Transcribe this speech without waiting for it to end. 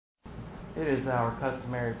It is our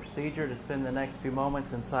customary procedure to spend the next few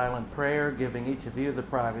moments in silent prayer, giving each of you the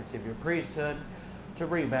privacy of your priesthood to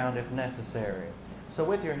rebound if necessary. So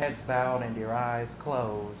with your heads bowed and your eyes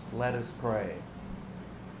closed, let us pray.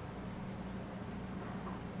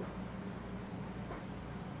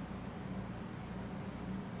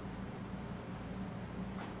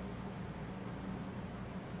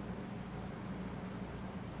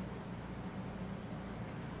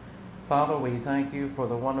 Father, we thank you for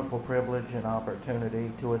the wonderful privilege and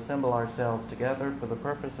opportunity to assemble ourselves together for the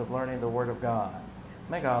purpose of learning the Word of God.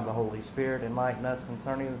 May God the Holy Spirit enlighten us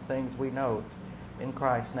concerning the things we note. In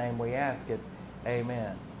Christ's name we ask it.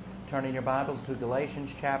 Amen. Turning your Bibles to Galatians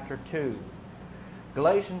chapter 2.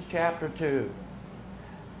 Galatians chapter 2.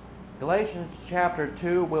 Galatians chapter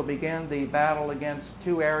 2 will begin the battle against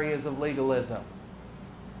two areas of legalism.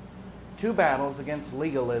 Two battles against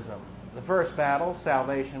legalism. The first battle,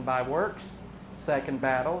 salvation by works. Second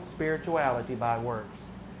battle, spirituality by works.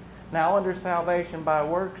 Now, under salvation by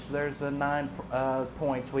works, there's 9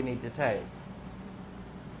 points we need to take.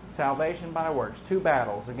 Salvation by works. Two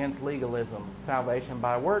battles against legalism. Salvation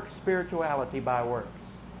by works, spirituality by works.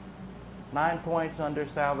 9 points under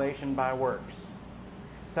salvation by works.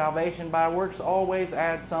 Salvation by works always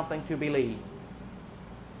adds something to believe.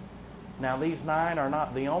 Now, these 9 are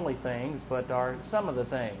not the only things, but are some of the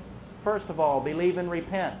things. First of all, believe and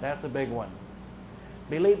repent. That's a big one.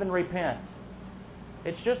 Believe and repent.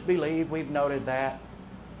 It's just believe, we've noted that.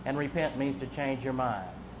 And repent means to change your mind.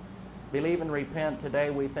 Believe and repent today,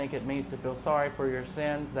 we think it means to feel sorry for your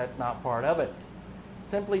sins. That's not part of it.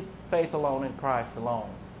 Simply faith alone in Christ alone.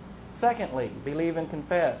 Secondly, believe and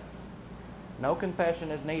confess. No confession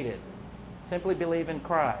is needed. Simply believe in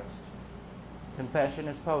Christ. Confession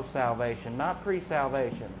is post-salvation, not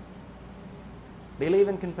pre-salvation. Believe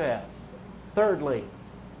and confess. Thirdly,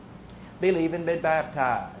 believe and be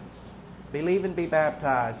baptized. Believe and be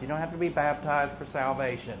baptized. You don't have to be baptized for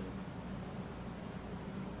salvation.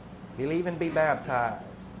 Believe and be baptized.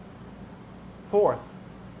 Fourth,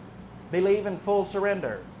 believe in full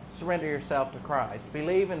surrender. Surrender yourself to Christ.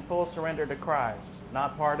 Believe in full surrender to Christ.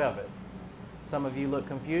 Not part of it. Some of you look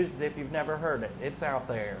confused as if you've never heard it. It's out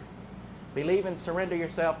there. Believe and surrender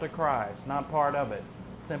yourself to Christ. Not part of it.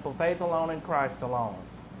 Simple faith alone in Christ alone.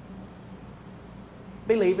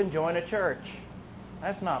 Believe and join a church.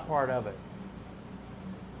 That's not part of it.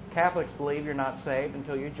 Catholics believe you're not saved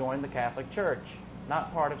until you join the Catholic Church.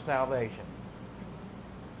 Not part of salvation.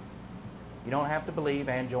 You don't have to believe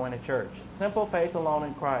and join a church. Simple faith alone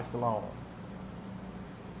in Christ alone.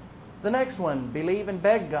 The next one, believe and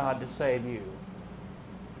beg God to save you.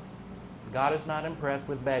 God is not impressed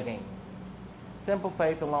with begging. Simple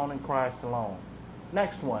faith alone in Christ alone.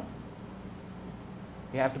 Next one.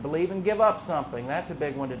 You have to believe and give up something. That's a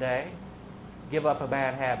big one today. Give up a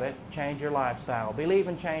bad habit. Change your lifestyle. Believe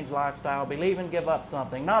and change lifestyle. Believe and give up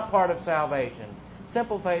something. Not part of salvation.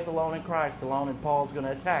 Simple faith alone in Christ alone, and Paul's going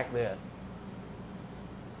to attack this.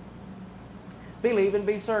 Believe and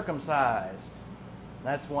be circumcised.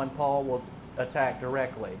 That's one Paul will attack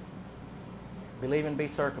directly. Believe and be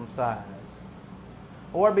circumcised.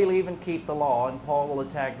 Or believe and keep the law, and Paul will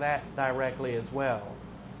attack that directly as well.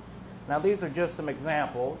 Now, these are just some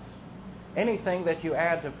examples. Anything that you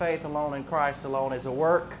add to faith alone in Christ alone is a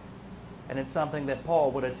work, and it's something that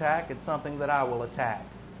Paul would attack. It's something that I will attack.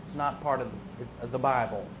 It's not part of the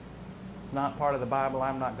Bible. It's not part of the Bible.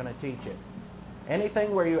 I'm not going to teach it.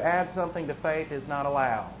 Anything where you add something to faith is not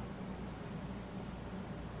allowed.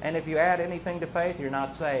 And if you add anything to faith, you're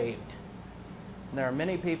not saved. And there are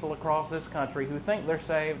many people across this country who think they're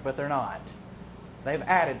saved, but they're not. They've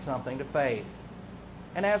added something to faith.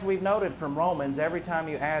 And as we've noted from Romans, every time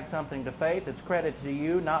you add something to faith, it's credit to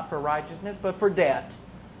you, not for righteousness, but for debt.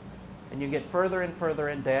 And you get further and further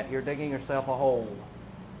in debt, you're digging yourself a hole.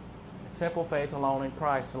 It's simple faith alone in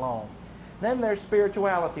Christ alone. Then there's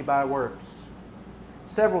spirituality by works.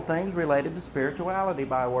 Several things related to spirituality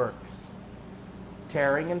by works.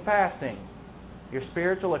 Tarrying and fasting. You're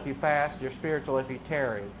spiritual if you fast. You're spiritual if you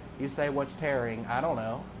tarry. You say, what's tarrying? I don't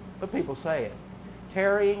know. But people say it.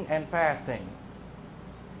 Tarrying and fasting.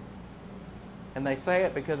 And they say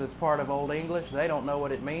it because it's part of Old English. They don't know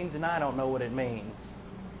what it means, and I don't know what it means.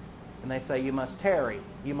 And they say you must tarry.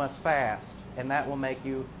 You must fast. And that will make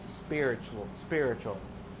you spiritual.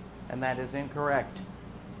 And that is incorrect.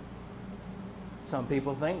 Some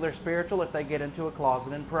people think they're spiritual if they get into a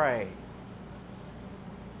closet and pray.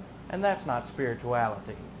 And that's not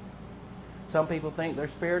spirituality. Some people think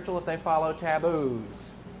they're spiritual if they follow taboos.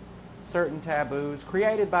 Certain taboos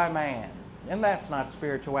created by man. And that's not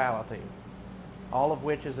spirituality. All of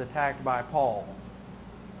which is attacked by Paul.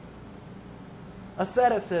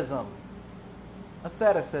 Asceticism.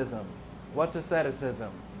 Asceticism. What's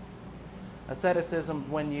asceticism? Asceticism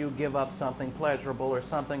is when you give up something pleasurable or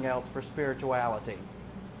something else for spirituality.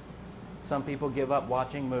 Some people give up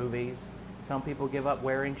watching movies. Some people give up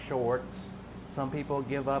wearing shorts. Some people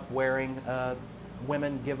give up wearing,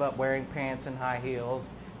 women give up wearing pants and high heels,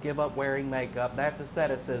 give up wearing makeup. That's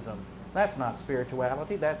asceticism. That's not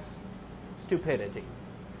spirituality. That's stupidity.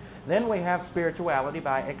 Then we have spirituality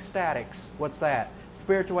by ecstatics. What's that?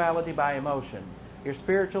 Spirituality by emotion. You're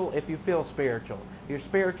spiritual if you feel spiritual. You're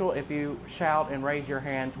spiritual if you shout and raise your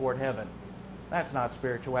hand toward heaven. That's not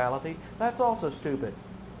spirituality. That's also stupid.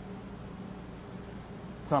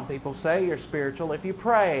 Some people say you're spiritual if you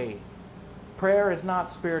pray. Prayer is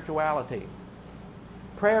not spirituality.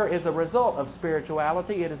 Prayer is a result of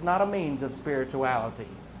spirituality. It is not a means of spirituality.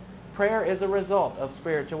 Prayer is a result of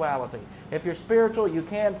spirituality. If you're spiritual, you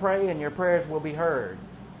can pray and your prayers will be heard.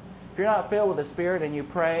 If you're not filled with the Spirit and you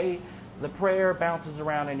pray, the prayer bounces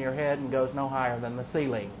around in your head and goes no higher than the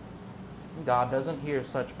ceiling. God doesn't hear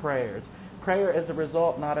such prayers. Prayer is a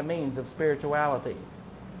result, not a means of spirituality.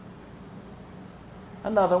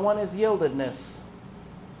 Another one is yieldedness.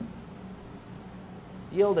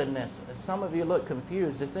 Yieldedness. Some of you look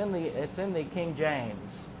confused. It's in the King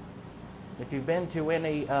James. If you've been to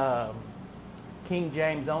any King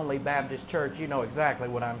James only Baptist church, you know exactly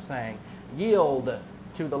what I'm saying. Yield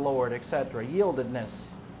to the Lord, etc. Yieldedness.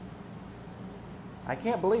 I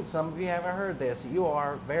can't believe some of you haven't heard this. You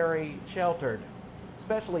are very sheltered.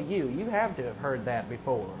 Especially you. You have to have heard that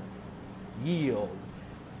before. Yield.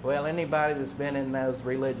 Well, anybody that's been in those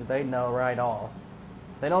religions, they know right off.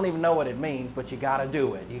 They don't even know what it means, but you got to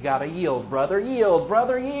do it. You got to yield, brother. Yield,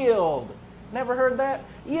 brother, yield. Never heard that?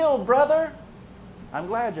 Yield, brother. I'm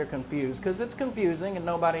glad you're confused, because it's confusing and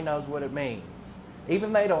nobody knows what it means.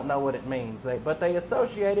 Even they don't know what it means, but they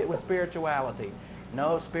associate it with spirituality.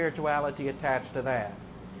 No spirituality attached to that.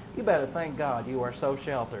 You better thank God you are so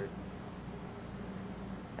sheltered.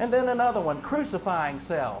 And then another one, crucifying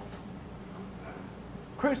self.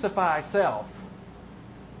 Crucify self.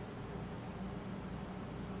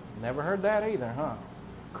 Never heard that either, huh?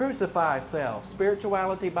 Crucify self.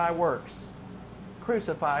 Spirituality by works.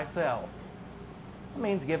 Crucify self. It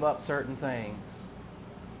means give up certain things.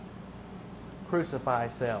 Crucify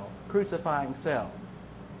self. Crucifying self.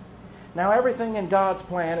 Now, everything in God's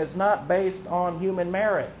plan is not based on human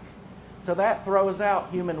merit. So that throws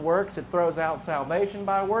out human works. It throws out salvation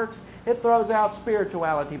by works. It throws out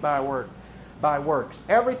spirituality by works.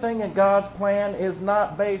 Everything in God's plan is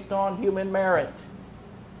not based on human merit.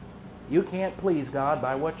 You can't please God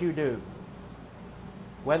by what you do.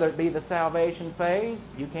 Whether it be the salvation phase,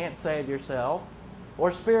 you can't save yourself,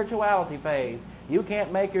 or spirituality phase, you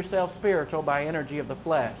can't make yourself spiritual by energy of the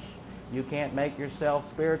flesh. You can't make yourself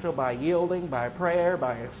spiritual by yielding, by prayer,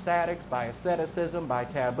 by ecstatics, by asceticism, by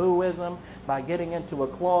tabooism, by getting into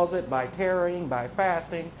a closet, by tarrying, by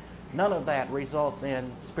fasting. None of that results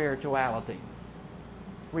in spirituality.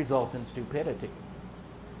 Results in stupidity.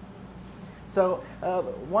 So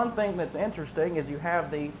one thing that's interesting is you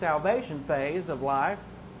have the salvation phase of life,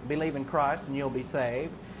 believe in Christ and you'll be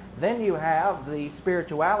saved. Then you have the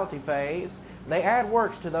spirituality phase. They add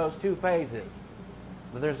works to those two phases.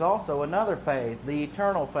 But there's also another phase, the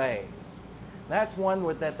eternal phase. That's one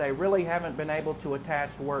that they really haven't been able to attach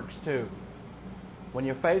works to. When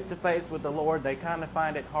you're face to face with the Lord, they kind of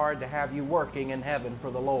find it hard to have you working in heaven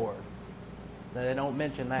for the Lord. They don't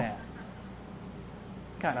mention that.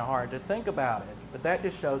 Kind of hard to think about it, but that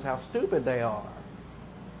just shows how stupid they are.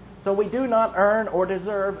 So we do not earn or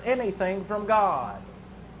deserve anything from God.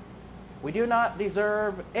 We do not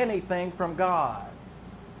deserve anything from God.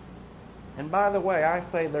 And by the way, I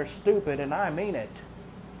say they're stupid, and I mean it.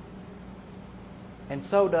 And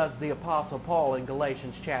so does the Apostle Paul in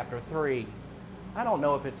Galatians chapter 3. I don't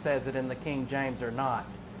know if it says it in the King James or not,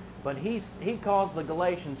 but he calls the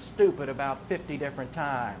Galatians stupid about 50 different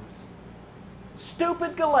times.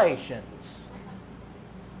 Stupid Galatians.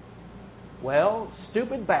 Well,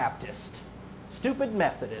 stupid Baptist, stupid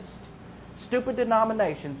Methodist, stupid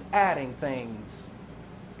denominations adding things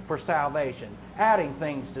for salvation, adding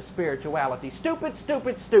things to spirituality. Stupid,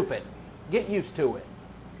 stupid, stupid. Get used to it.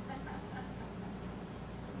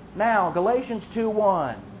 Now, Galatians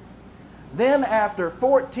 2:1. Then after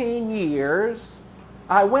 14 years,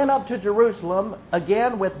 I went up to Jerusalem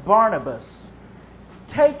again with Barnabas,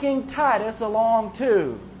 taking Titus along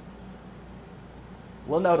too.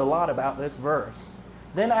 We'll note a lot about this verse.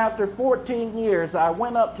 Then after 14 years, I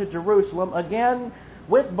went up to Jerusalem again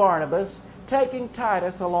with Barnabas, taking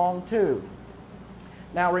Titus along too.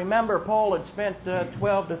 Now remember, Paul had spent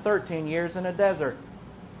 12 to 13 years in a desert.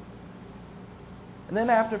 And then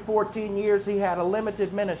after 14 years, he had a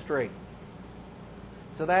limited ministry.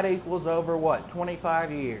 So that equals over what?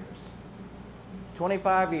 25 years.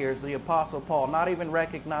 25 years, the Apostle Paul, not even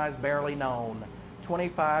recognized, barely known.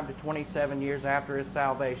 25 to 27 years after his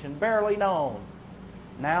salvation, barely known.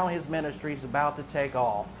 Now his ministry is about to take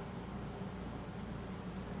off.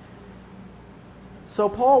 So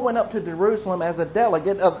Paul went up to Jerusalem as a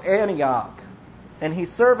delegate of Antioch, and he's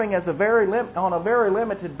serving as on a very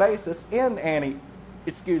limited basis in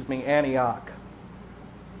Antioch.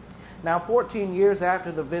 Now, 14 years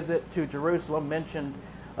after the visit to Jerusalem mentioned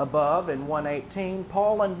above in 1:18,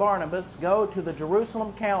 Paul and Barnabas go to the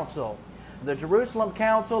Jerusalem Council. The Jerusalem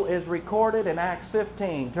Council is recorded in Acts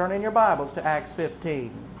 15. Turn in your Bibles to Acts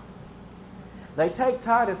 15. They take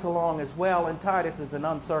Titus along as well, and Titus is an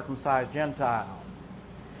uncircumcised Gentile.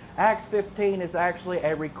 Acts 15 is actually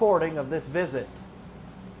a recording of this visit.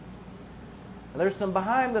 There's some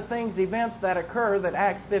behind-the-scenes events that occur that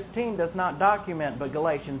Acts 15 does not document, but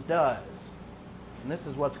Galatians does. And this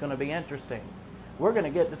is what's going to be interesting. We're going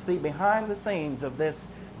to get to see behind the scenes of this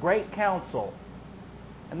great council.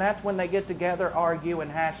 And that's when they get together, argue, and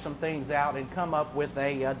hash some things out and come up with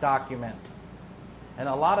a document. And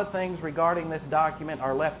a lot of things regarding this document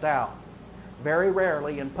are left out. Very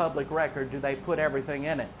rarely in public record do they put everything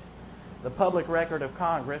in it. The public record of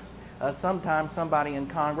Congress, sometimes somebody in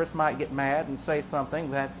Congress might get mad and say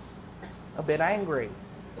something that's a bit angry.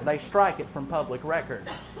 They strike it from public record.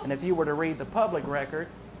 And if you were to read the public record,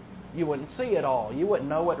 you wouldn't see it all. You wouldn't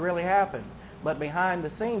know what really happened. But behind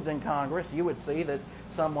the scenes in Congress, you would see that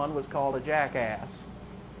someone was called a jackass.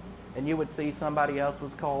 And you would see somebody else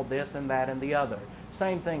was called this and that and the other.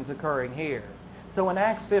 Same thing's occurring here. So in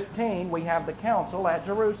Acts 15, we have the council at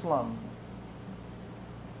Jerusalem.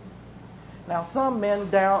 Now some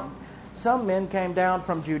men came down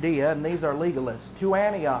from Judea, and these are legalists, to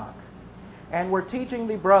Antioch, and were teaching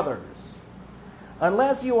the brothers,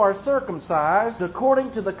 unless you are circumcised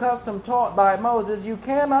according to the custom taught by Moses, you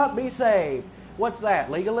cannot be saved. What's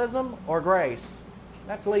that, legalism or grace?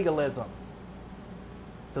 That's legalism.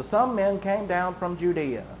 So some men came down from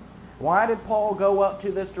Judea. Why did Paul go up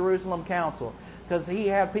to this Jerusalem council? Because he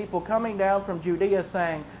had people coming down from Judea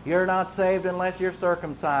saying, you're not saved unless you're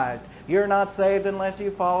circumcised. You're not saved unless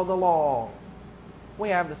you follow the law. We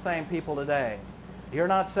have the same people today. You're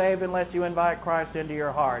not saved unless you invite Christ into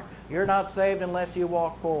your heart. You're not saved unless you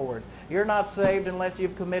walk forward. You're not saved unless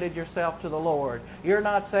you've committed yourself to the Lord. You're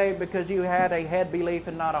not saved because you had a head belief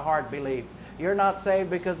and not a heart belief. You're not saved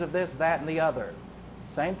because of this, that, and the other.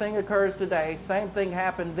 Same thing occurs today. Same thing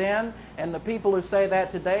happened then. And the people who say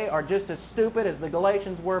that today are just as stupid as the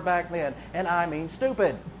Galatians were back then. And I mean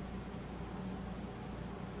stupid.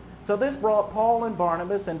 So this brought Paul and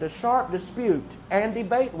Barnabas into sharp dispute and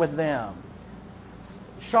debate with them.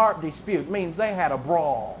 Sharp dispute means they had a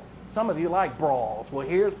brawl. Some of you like brawls. Well,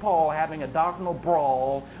 here's Paul having a doctrinal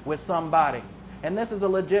brawl with somebody. And this is a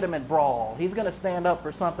legitimate brawl. He's going to stand up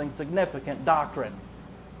for something significant, doctrine.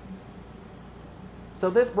 So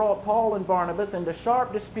this brought Paul and Barnabas into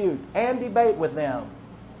sharp dispute and debate with them.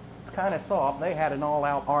 It's kind of soft. They had an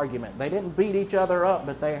all-out argument. They didn't beat each other up,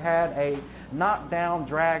 but they had a knock-down,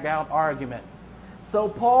 drag-out argument. So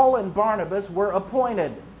Paul and Barnabas were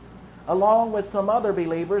appointed, along with some other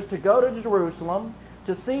believers, to go to Jerusalem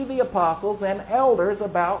to see the apostles and elders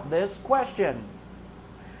about this question.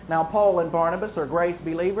 Now, Paul and Barnabas are grace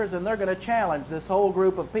believers, and they're going to challenge this whole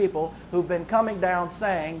group of people who've been coming down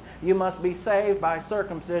saying, you must be saved by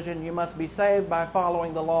circumcision, you must be saved by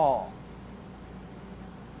following the law.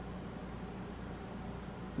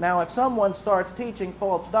 Now, if someone starts teaching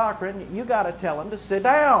false doctrine, you got to tell them to sit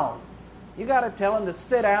down. You got to tell them to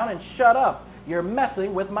sit down and shut up. You're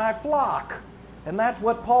messing with my flock. And that's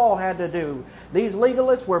what Paul had to do. These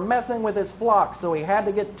legalists were messing with his flock, so he had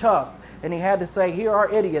to get tough. And he had to say, here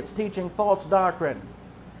are idiots teaching false doctrine.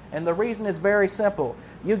 And the reason is very simple.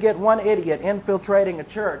 You get one idiot infiltrating a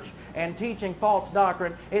church and teaching false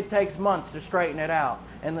doctrine, it takes months to straighten it out.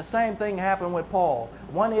 And the same thing happened with Paul.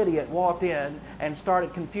 One idiot walked in and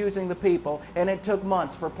started confusing the people, and it took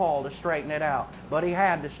months for Paul to straighten it out. But he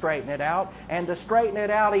had to straighten it out, and to straighten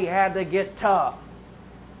it out, he had to get tough.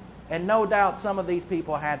 And no doubt some of these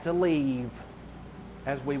people had to leave,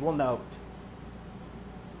 as we will note.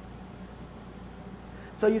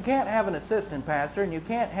 So you can't have an assistant pastor, and you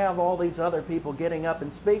can't have all these other people getting up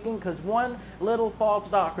and speaking, because one little false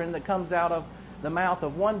doctrine that comes out of the mouth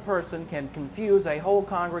of one person can confuse a whole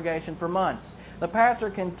congregation for months. The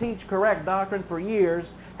pastor can teach correct doctrine for years,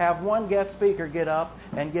 have one guest speaker get up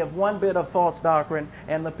and give one bit of false doctrine,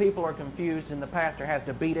 and the people are confused, and the pastor has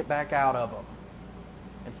to beat it back out of them.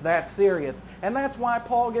 It's that serious. And that's why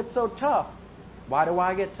Paul gets so tough. Why do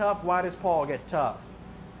I get tough? Why does Paul get tough?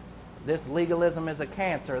 This legalism is a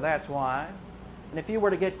cancer, that's why. And if you were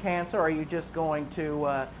to get cancer, are you just going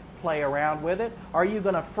to play around with it? Or are you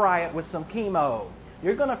going to fry it with some chemo?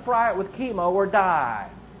 You're going to fry it with chemo or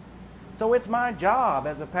die. So it's my job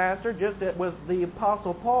as a pastor, just it was the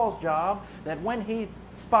Apostle Paul's job, that when he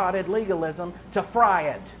spotted legalism, to fry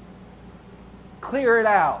it. Clear it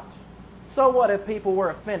out. So what if people were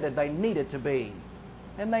offended? They needed to be.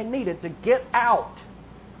 And they needed to get out.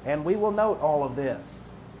 And we will note all of this.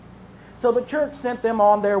 So the church sent them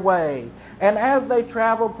on their way. And as they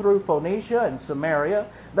traveled through Phoenicia and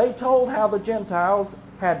Samaria, they told how the Gentiles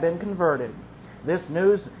had been converted. This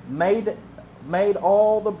news made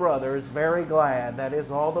all the brothers very glad, that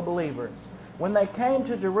is, all the believers. When they came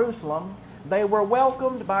to Jerusalem, they were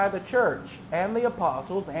welcomed by the church and the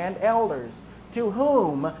apostles and elders, to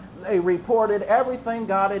whom they reported everything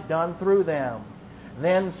God had done through them.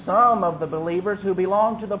 Then some of the believers who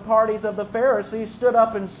belonged to the parties of the Pharisees stood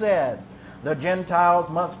up and said, "The Gentiles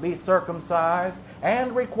must be circumcised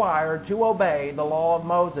and required to obey the law of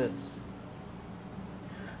Moses."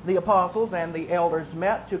 The apostles and the elders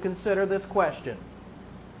met to consider this question.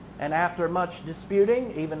 And after much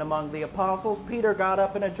disputing, even among the apostles, Peter got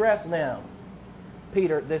up and addressed them.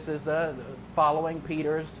 Peter, this is following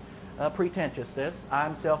Peter's pretentiousness.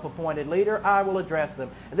 I'm self-appointed leader. I will address them.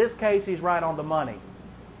 In this case, he's right on the money.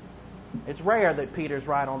 It's rare that Peter's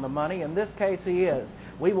right on the money. In this case, he is.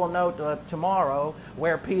 We will note tomorrow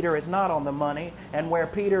where Peter is not on the money and where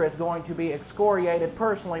Peter is going to be excoriated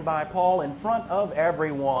personally by Paul in front of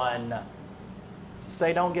everyone.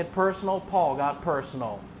 Say, don't get personal. Paul got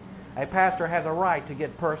personal. A pastor has a right to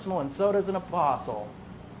get personal, and so does an apostle.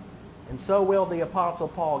 And so will the Apostle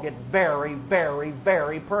Paul get very, very,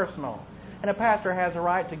 very personal. And a pastor has a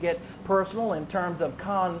right to get personal in terms of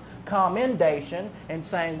commendation and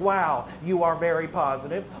saying, wow, you are very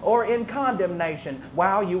positive, or in condemnation,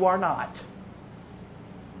 wow, you are not.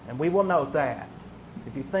 And we will note that.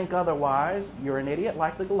 If you think otherwise, you're an idiot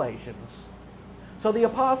like the Galatians. So the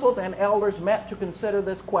apostles and elders met to consider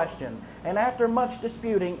this question. And after much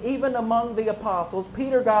disputing, even among the apostles,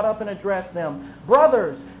 Peter got up and addressed them.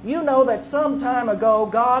 "Brothers, you know that some time ago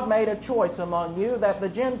God made a choice among you that the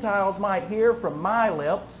Gentiles might hear from my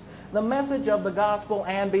lips the message of the gospel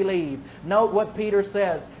and believe." Note what Peter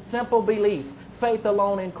says. Simple belief. Faith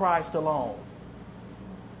alone in Christ alone.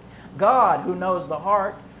 God, who knows the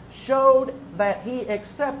heart, showed that He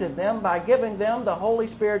accepted them by giving them the Holy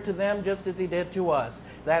Spirit to them just as He did to us.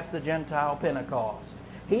 That's the Gentile Pentecost.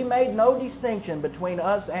 He made no distinction between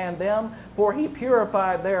us and them, for He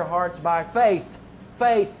purified their hearts by faith.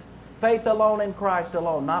 Faith. Faith alone in Christ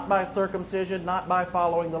alone. Not by circumcision, not by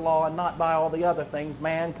following the law, and not by all the other things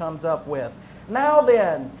man comes up with. Now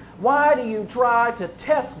then, why do you try to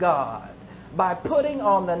test God by putting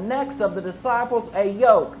on the necks of the disciples a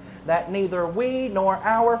yoke that neither we nor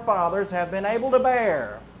our fathers have been able to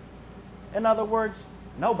bear? In other words,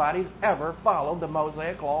 nobody's ever followed the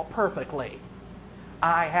Mosaic law perfectly.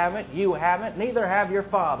 I haven't, you haven't, neither have your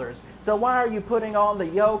fathers. So why are you putting on the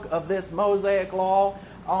yoke of this Mosaic law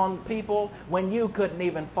on people when you couldn't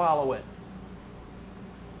even follow it?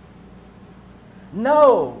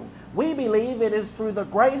 No, we believe it is through the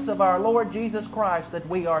grace of our Lord Jesus Christ that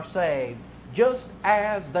we are saved, just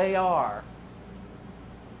as they are.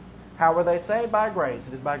 How were they saved? By grace.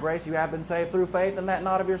 It is by grace you have been saved through faith, and that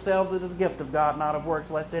not of yourselves. It is a gift of God, not of works,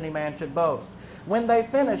 lest any man should boast. When they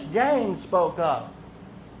finished, James spoke up.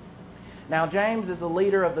 Now, James is the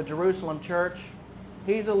leader of the Jerusalem church.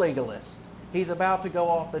 He's a legalist. He's about to go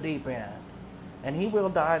off the deep end. And he will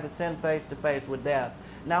die the sin face to face with death.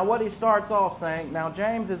 Now, what he starts off saying, now,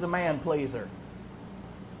 James is a man-pleaser.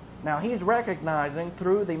 Now, he's recognizing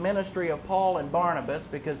through the ministry of Paul and Barnabas,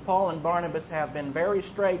 because Paul and Barnabas have been very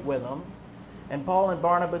straight with them, and Paul and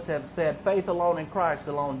Barnabas have said, faith alone in Christ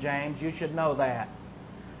alone, James, you should know that.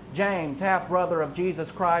 James, half-brother of Jesus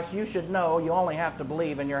Christ, you should know you only have to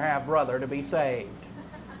believe in your half-brother to be saved.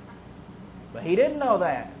 But he didn't know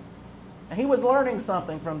that. And he was learning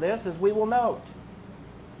something from this, as we will note.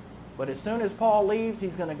 But as soon as Paul leaves,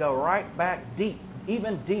 he's going to go right back deep,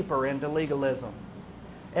 even deeper into legalism.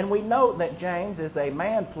 And we note that James is a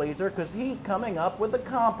man-pleaser because he's coming up with a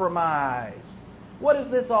compromise. What is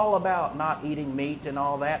this all about? Not eating meat and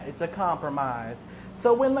all that. It's a compromise.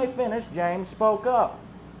 So when they finished, James spoke up.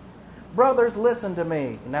 Brothers, listen to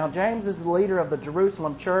me. Now, James is the leader of the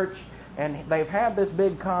Jerusalem church, and they've had this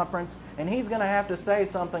big conference, and he's going to have to say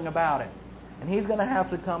something about it. And he's going to have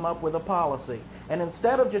to come up with a policy. And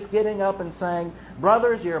instead of just getting up and saying,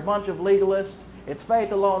 brothers, you're a bunch of legalists, It's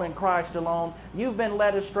faith alone in Christ alone. You've been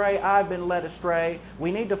led astray. I've been led astray.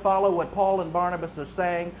 We need to follow what Paul and Barnabas are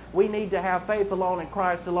saying. We need to have faith alone in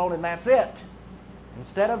Christ alone, and that's it.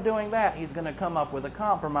 Instead of doing that, he's going to come up with a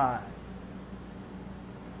compromise.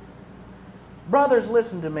 Brothers,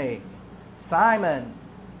 listen to me. Simon.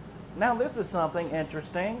 Now this is something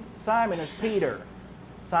interesting. Simon is Peter.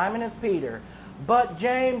 Simon is Peter. But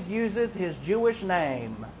James uses his Jewish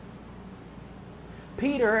name.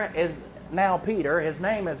 Peter is now Peter. His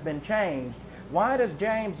name has been changed. Why does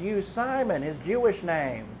James use Simon, his Jewish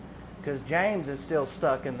name? Because James is still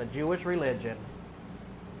stuck in the Jewish religion.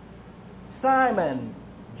 Simon,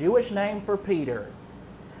 Jewish name for Peter,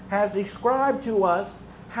 has described to us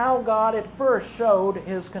how God at first showed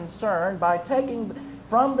His concern by taking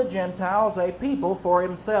from the Gentiles a people for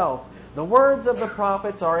Himself. The words of the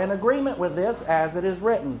prophets are in agreement with this, as it is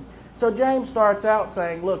written. So James starts out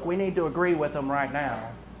saying, look, we need to agree with them right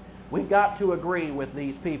now. We've got to agree with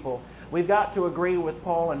these people. We've got to agree with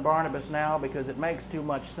Paul and Barnabas now because it makes too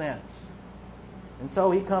much sense. And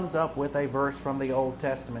so he comes up with a verse from the Old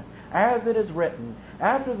Testament. As it is written,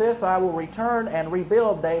 after this I will return and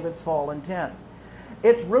rebuild David's fallen tent.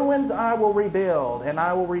 Its ruins I will rebuild, and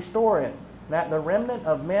I will restore it, that the remnant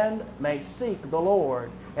of men may seek the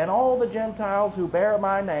Lord. And all the Gentiles who bear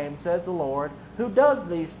my name, says the Lord, who does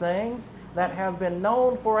these things that have been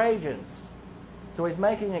known for ages. So he's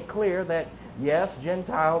making it clear that, yes,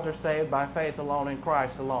 Gentiles are saved by faith alone in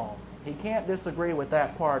Christ alone. He can't disagree with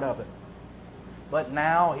that part of it. But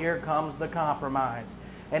now here comes the compromise.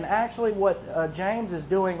 And actually what James is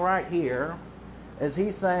doing right here is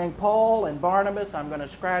he's saying, Paul and Barnabas, I'm going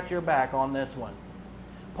to scratch your back on this one.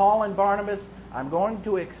 Paul and Barnabas, I'm going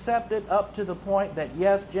to accept it up to the point that,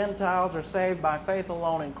 yes, Gentiles are saved by faith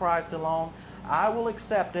alone in Christ alone. I will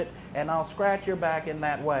accept it, and I'll scratch your back in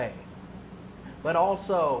that way. But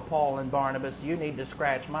also, Paul and Barnabas, you need to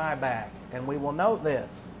scratch my back. And we will note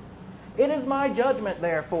this. It is my judgment,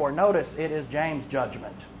 therefore. Notice, it is James'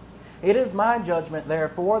 judgment. It is my judgment,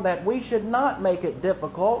 therefore, that we should not make it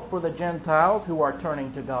difficult for the Gentiles who are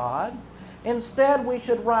turning to God. Instead, we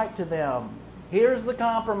should write to them. Here's the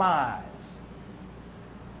compromise.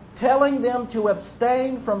 Telling them to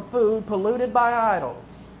abstain from food polluted by idols,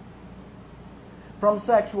 from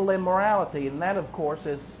sexual immorality, and that, of course,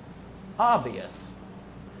 is obvious,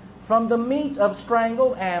 from the meat of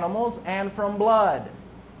strangled animals, and from blood.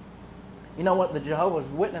 You know what the Jehovah's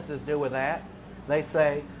Witnesses do with that? They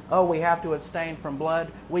say, oh, we have to abstain from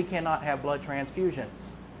blood. We cannot have blood transfusions.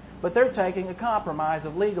 But they're taking a compromise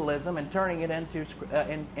of legalism and turning it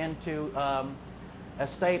into a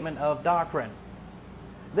statement of doctrine.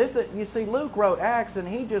 This, you see, Luke wrote Acts, and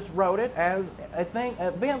he just wrote it as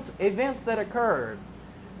events that occurred.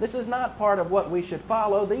 This is not part of what we should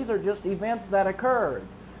follow. These are just events that occurred.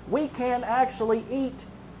 We can actually eat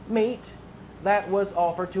meat that was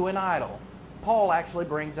offered to an idol. Paul actually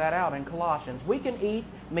brings that out in Colossians. We can eat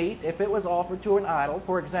meat if it was offered to an idol.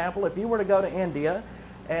 For example, if you were to go to India,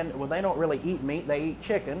 and well, they don't really eat meat, they eat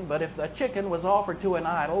chicken, but if a chicken was offered to an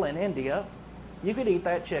idol in India, you could eat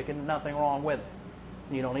that chicken, nothing wrong with it.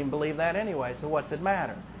 You don't even believe that anyway, so what's it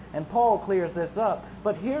matter? And Paul clears this up.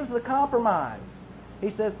 But here's the compromise.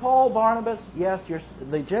 He says, Paul, Barnabas, yes,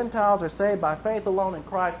 the Gentiles are saved by faith alone in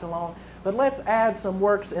Christ alone, but let's add some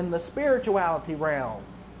works in the spirituality realm.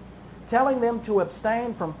 Telling them to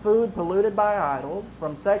abstain from food polluted by idols,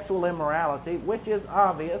 from sexual immorality, which is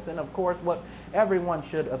obvious and, of course, what everyone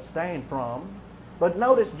should abstain from. But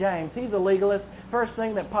notice James, he's a legalist. First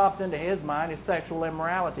thing that pops into his mind is sexual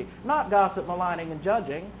immorality. Not gossip, maligning, and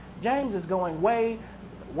judging. James is going way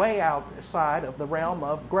outside of the realm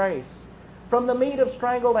of grace. From the meat of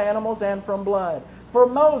strangled animals and from blood. For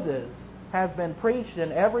Moses has been preached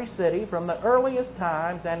in every city from the earliest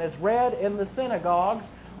times and is read in the synagogues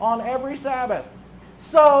on every Sabbath.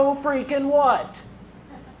 So freaking what?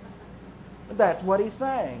 That's what he's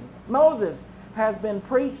saying. Moses has been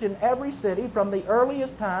preached in every city from the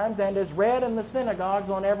earliest times and is read in the synagogues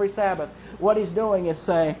on every Sabbath. What he's doing is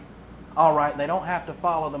saying, all right, they don't have to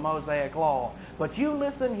follow the Mosaic law. But you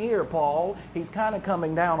listen here, Paul. He's kind of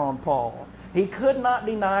coming down on Paul. He could not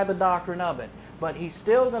deny the doctrine of it. But he's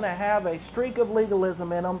still going to have a streak of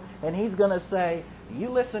legalism in him, and he's going to say, you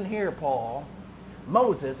listen here, Paul.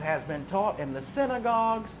 Moses has been taught in the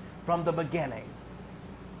synagogues from the beginning.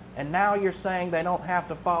 And now you're saying they don't have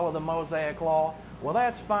to follow the Mosaic law. Well,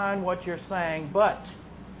 that's fine what you're saying, but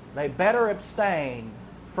they better abstain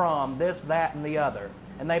from this, that, and the other.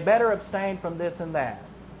 And they better abstain from this and that.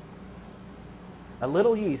 A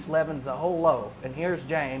little yeast leavens the whole loaf. And here's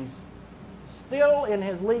James, still in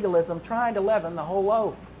his legalism, trying to leaven the whole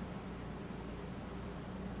loaf.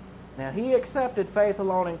 Now, he accepted faith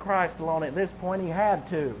alone in Christ alone. At this point, he had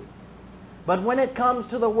to. But when it comes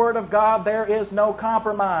to the Word of God, there is no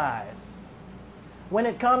compromise. When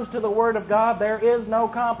it comes to the Word of God, there is no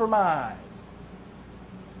compromise.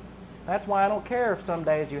 That's why I don't care if some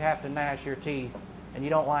days you have to gnash your teeth and you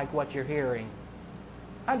don't like what you're hearing.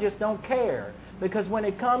 I just don't care. Because when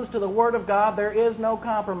it comes to the Word of God, there is no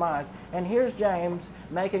compromise. And here's James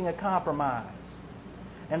making a compromise.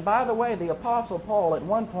 And by the way, the Apostle Paul at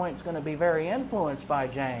one point is going to be very influenced by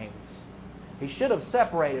James. He should have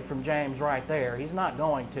separated from James right there. He's not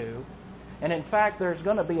going to. And in fact, there's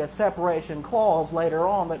going to be a separation clause later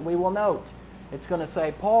on that we will note. It's going to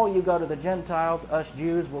say, Paul, you go to the Gentiles, us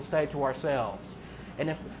Jews will stay to ourselves. And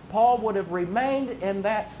if Paul would have remained in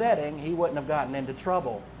that setting, he wouldn't have gotten into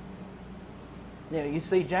trouble. You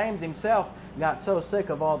see, James himself got so sick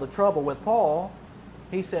of all the trouble with Paul,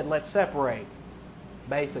 he said, let's separate,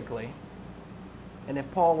 basically. And if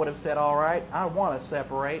Paul would have said, all right, I want to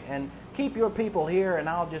separate, and keep your people here, and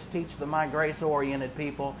I'll just teach my grace-oriented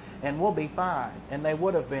people, and we'll be fine. And they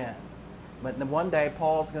would have been. But then one day,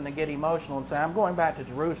 Paul's going to get emotional and say, I'm going back to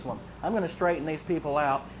Jerusalem. I'm going to straighten these people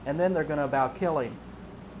out, and then they're going to about kill him.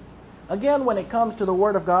 Again, when it comes to the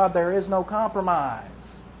Word of God, there is no compromise.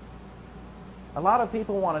 A lot of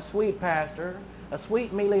people want a sweet pastor, a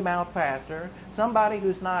sweet, mealy-mouthed pastor, somebody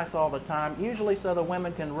who's nice all the time, usually so the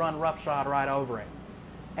women can run roughshod right over him.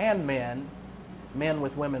 And men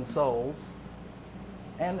with women's souls.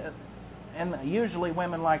 And usually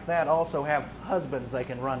women like that also have husbands they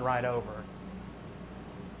can run right over.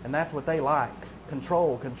 And that's what they like.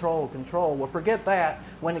 Control, control, control. Well, forget that.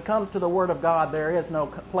 When it comes to the Word of God, there is no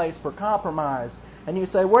place for compromise. And you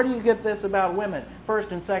say, where do you get this about women? 1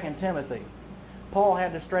 and 2 Timothy. Paul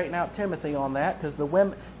had to straighten out Timothy on that because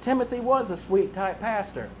Timothy was a sweet-type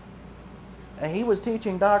pastor. And he was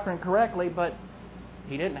teaching doctrine correctly, but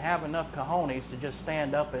he didn't have enough cojones to just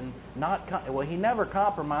stand up and he never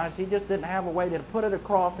compromised. He just didn't have a way to put it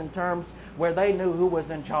across in terms where they knew who was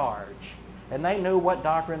in charge. And they knew what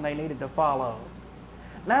doctrine they needed to follow.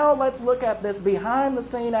 Now let's look at this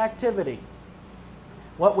behind-the-scene activity.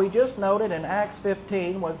 What we just noted in Acts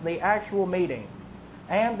 15 was the actual meeting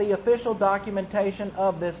and the official documentation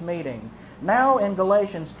of this meeting. Now in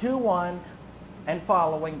Galatians 2:1 and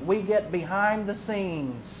following, we get behind the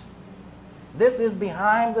scenes. This is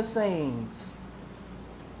behind the scenes.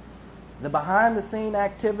 The behind-the-scene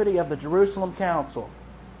activity of the Jerusalem Council.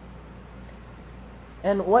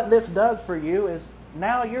 And what this does for you is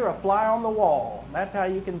now you're a fly on the wall. That's how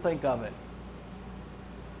you can think of it.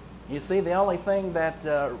 You see, the only thing that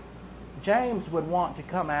James would want to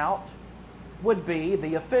come out would be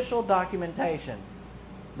the official documentation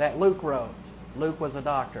that Luke wrote. Luke was a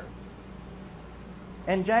doctor.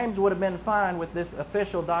 And James would have been fine with this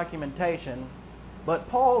official documentation, but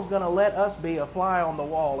Paul's going to let us be a fly on the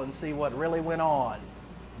wall and see what really went on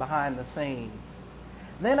behind the scenes.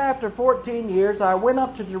 Then after 14 years, I went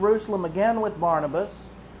up to Jerusalem again with Barnabas,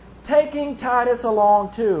 taking Titus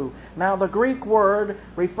along too. Now the Greek word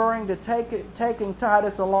referring to taking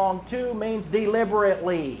Titus along too means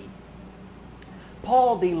deliberately.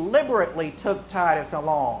 Paul deliberately took Titus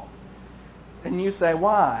along. And you say,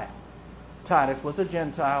 why? Titus was a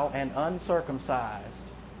Gentile and uncircumcised.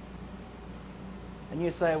 And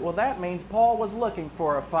you say, well, that means Paul was looking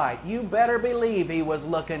for a fight. You better believe he was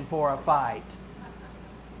looking for a fight.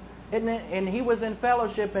 And he was in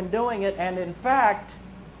fellowship in doing it, and in fact,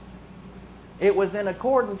 it was in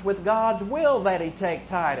accordance with God's will that he take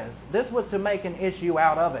Titus. This was to make an issue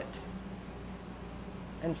out of it.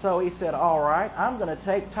 And so he said, all right, I'm going to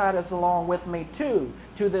take Titus along with me too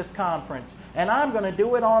to this conference. And I'm going to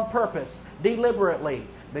do it on purpose, deliberately,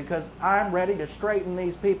 because I'm ready to straighten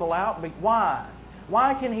these people out. But why?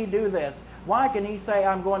 Why can he do this? Why can he say,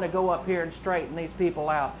 I'm going to go up here and straighten these people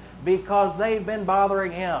out? Because they've been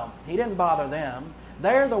bothering him. He didn't bother them.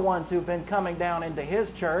 They're the ones who've been coming down into his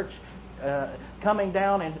church, coming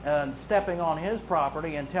down and stepping on his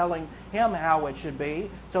property and telling him how it should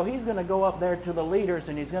be. So he's going to go up there to the leaders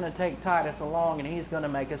and he's going to take Titus along and he's going to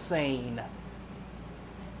make a scene.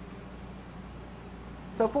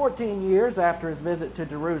 So 14 years after his visit to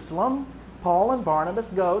Jerusalem, Paul and Barnabas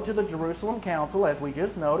go to the Jerusalem Council, as we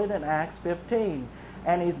just noted in Acts 15.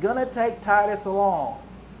 And he's going to take Titus along.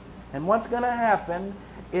 And what's going to happen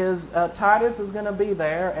is Titus is going to be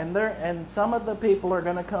there, and some of the people are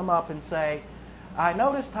going to come up and say, I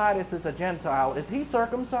noticed Titus is a Gentile. Is he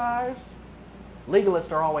circumcised?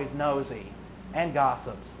 Legalists are always nosy and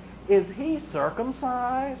gossips. Is he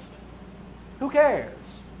circumcised? Who cares?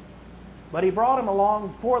 But he brought him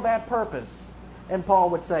along for that purpose. And Paul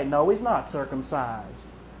would say, no, he's not circumcised.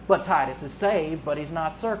 But Titus is saved, but he's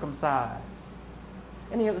not circumcised.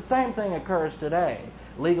 And the same thing occurs today.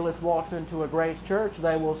 Legalist walks into a grace church,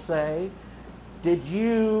 they will say, did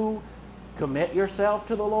you commit yourself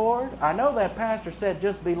to the Lord? I know that pastor said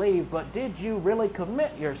just believe, but did you really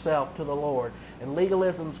commit yourself to the Lord? And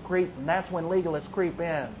that's when legalists creep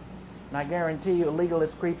in. And I guarantee you, a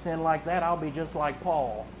legalist creeps in like that, I'll be just like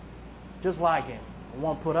Paul. Just like him. I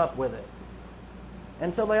won't put up with it.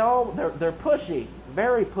 And so they're pushy,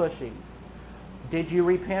 very pushy. Did you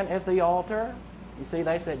repent at the altar? You see,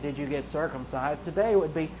 they said, did you get circumcised? Today it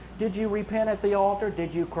would be, did you repent at the altar?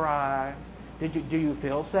 Did you cry? Do you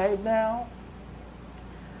feel saved now?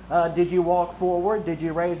 Did you walk forward? Did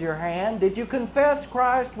you raise your hand? Did you confess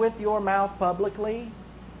Christ with your mouth publicly?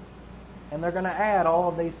 And they're going to add all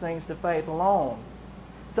of these things to faith alone.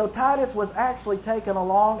 So Titus was actually taken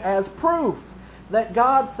along as proof that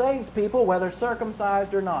God saves people whether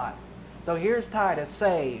circumcised or not. So here's Titus,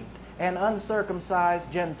 saved, an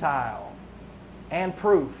uncircumcised Gentile, and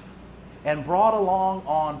proof, and brought along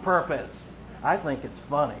on purpose. I think it's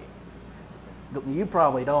funny. You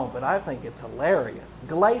probably don't, but I think it's hilarious.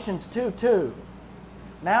 Galatians 2:2.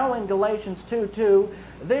 Now in Galatians 2:2,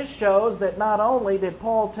 this shows that not only did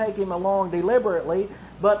Paul take him along deliberately,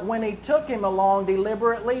 but when he took him along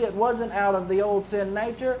deliberately, it wasn't out of the old sin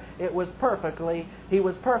nature. He was perfectly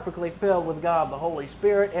filled with God the Holy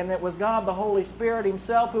Spirit, and it was God the Holy Spirit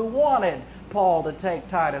Himself who wanted Paul to take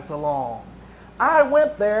Titus along. I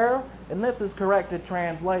went there, and this is corrected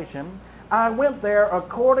translation, I went there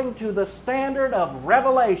according to the standard of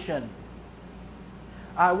revelation.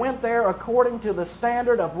 I went there according to the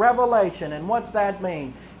standard of revelation. And what's that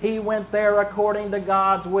mean? He went there according to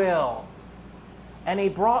God's will. And he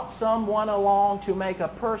brought someone along to make a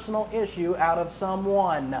personal issue out of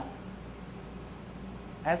someone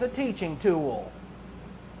as a teaching tool.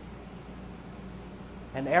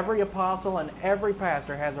 And every apostle and every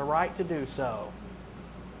pastor has a right to do so.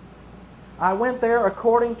 I went there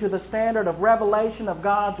according to the standard of revelation of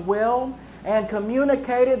God's will and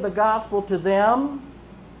communicated the gospel to them,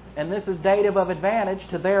 and this is dative of advantage,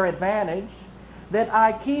 to their advantage, that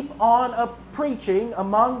I keep on preaching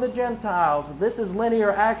among the Gentiles. This is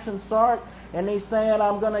linear action start, and he's saying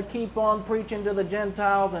I'm going to keep on preaching to the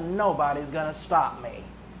Gentiles and nobody's going to stop me.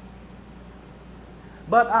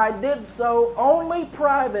 But I did so only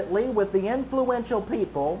privately with the influential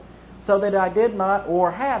people, so that I did not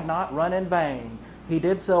or had not run in vain. He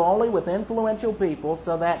did so only with influential people,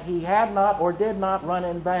 so that he had not or did not run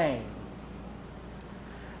in vain.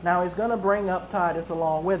 Now he's going to bring up Titus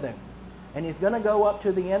along with him. And he's going to go up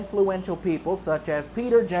to the influential people, such as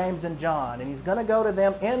Peter, James, and John. And he's going to go to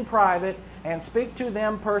them in private and speak to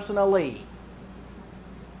them personally.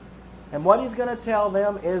 And what he's going to tell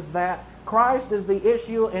them is that Christ is the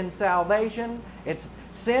issue in salvation.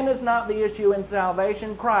 Sin is not the issue in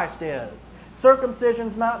salvation, Christ is. Circumcision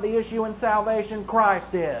is not the issue in salvation,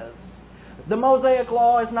 Christ is. The Mosaic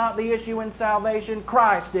Law is not the issue in salvation,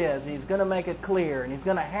 Christ is. He's going to make it clear, and he's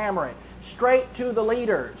going to hammer it straight to the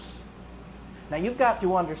leaders. Now you've got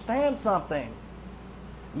to understand something.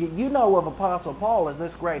 You know of Apostle Paul as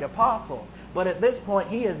this great apostle, but at this point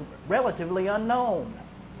he is relatively unknown.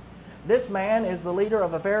 This man is the leader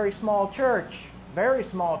of a very small church,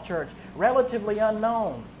 relatively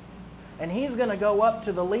unknown. And he's going to go up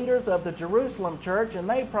to the leaders of the Jerusalem church, and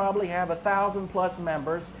they probably have 1,000+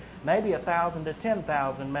 members, maybe 1,000 to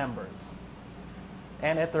 10,000 members.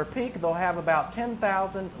 And at their peak, they'll have about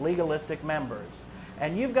 10,000 legalistic members.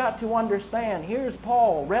 And you've got to understand, here's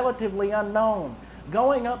Paul, relatively unknown,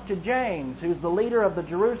 going up to James, who's the leader of the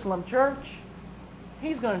Jerusalem church.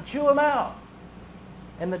 He's going to chew him out.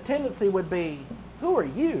 And the tendency would be, who are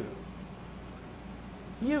you?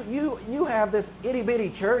 You have this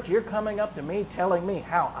itty-bitty church. You're coming up to me telling me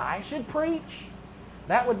how I should preach?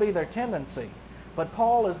 That would be their tendency. But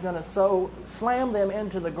Paul is going to so slam them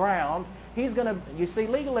into the ground. He's going to, you see,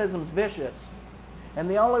 legalism's vicious. And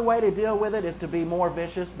the only way to deal with it is to be more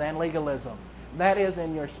vicious than legalism. That is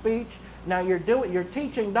in your speech. Now you're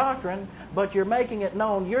teaching doctrine, but you're making it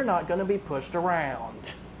known you're not going to be pushed around.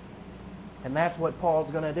 And that's what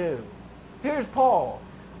Paul's going to do. Here's Paul.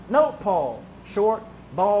 Note Paul. Short,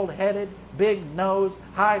 bald-headed, big nose,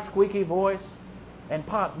 high squeaky voice, and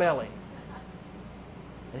pot belly.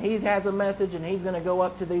 And he has a message, and he's going to go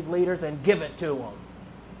up to these leaders and give it to them.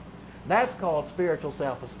 That's called spiritual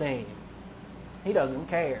self-esteem. He doesn't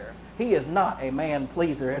care. He is not a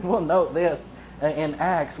man-pleaser. And we'll note this in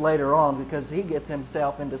Acts later on, because he gets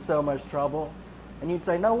himself into so much trouble. And you'd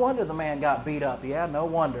say, no wonder the man got beat up. Yeah, no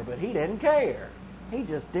wonder. But he didn't care. He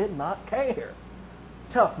just did not care.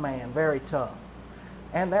 Tough man, very tough.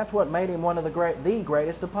 And that's what made him one of the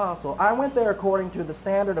greatest apostle. I went there according to the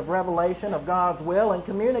standard of revelation of God's will and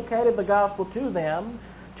communicated the gospel to them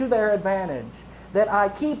to their advantage, that I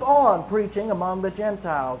keep on preaching among the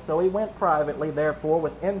Gentiles. So he went privately, therefore,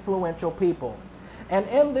 with influential people. And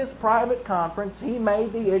in this private conference, he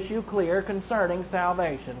made the issue clear concerning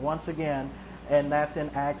salvation, once again, and that's in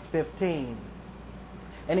Acts 15.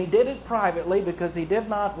 And he did it privately because he did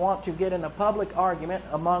not want to get in a public argument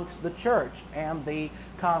amongst the church and the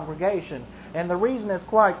congregation. And the reason is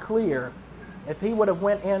quite clear. If he would have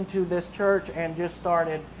went into this church and just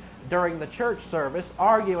started during the church service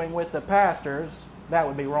arguing with the pastors, that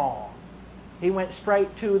would be wrong. He went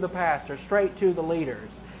straight to the pastor, straight to the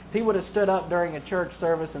leaders. If he would have stood up during a church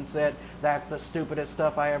service and said, "That's the stupidest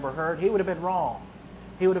stuff I ever heard," he would have been wrong.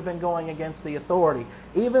 He would have been going against the authority.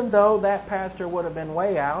 Even though that pastor would have been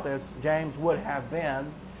way out, as James would have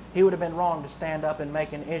been, he would have been wrong to stand up and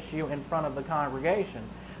make an issue in front of the congregation.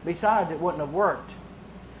 Besides, it wouldn't have worked.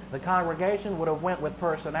 The congregation would have went with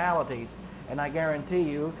personalities, and I guarantee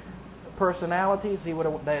you,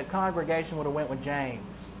 the congregation would have went with James.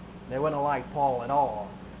 They wouldn't have liked Paul at all.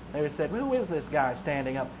 They would have said, "Who is this guy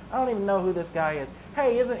standing up? I don't even know who this guy is.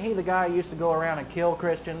 Hey, isn't he the guy who used to go around and kill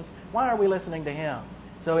Christians? Why are we listening to him?"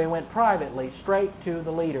 So he went privately, straight to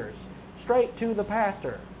the leaders, straight to the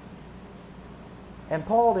pastor. And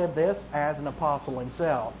Paul did this as an apostle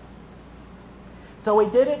himself. So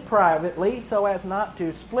he did it privately so as not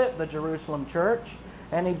to split the Jerusalem church,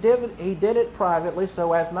 and he did it privately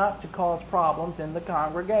so as not to cause problems in the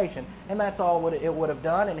congregation. And that's all it would have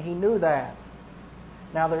done, and he knew that.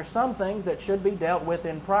 Now, there's some things that should be dealt with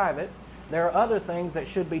in private. There are other things that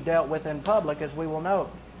should be dealt with in public, as we will note.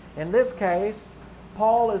 In this case,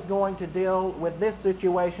 Paul is going to deal with this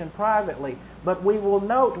situation privately. But we will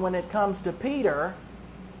note when it comes to Peter,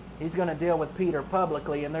 he's going to deal with Peter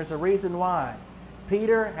publicly, and there's a reason why.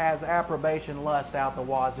 Peter has approbation lust out the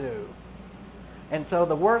wazoo. And so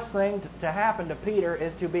the worst thing to happen to Peter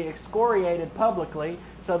is to be excoriated publicly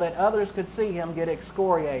so that others could see him get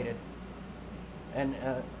excoriated. And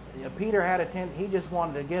Peter had he just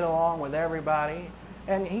wanted to get along with everybody.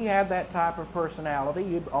 And he had that type of personality.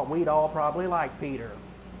 We'd all probably like Peter.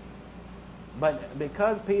 But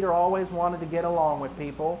because Peter always wanted to get along with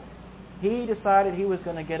people, he decided he was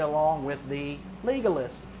going to get along with the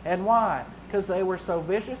legalists. And why? Because they were so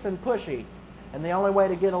vicious and pushy. And the only way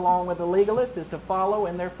to get along with the legalist is to follow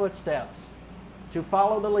in their footsteps, to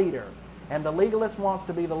follow the leader. And the legalist wants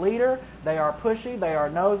to be the leader. They are pushy, they are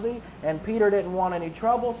nosy, and Peter didn't want any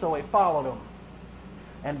trouble, so he followed them.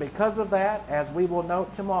 And because of that, as we will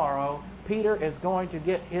note tomorrow, Peter is going to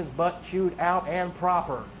get his butt chewed out and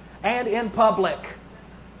proper, and in public.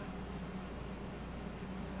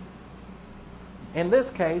 In this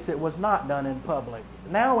case, it was not done in public.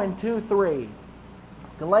 Now in 2:3,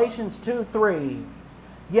 Galatians 2:3,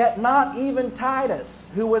 yet not even Titus,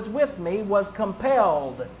 who was with me, was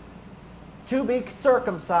compelled to be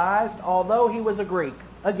circumcised, although he was a Greek.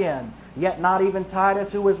 Again, yet not even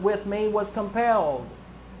Titus, who was with me, was compelled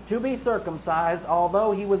to be circumcised,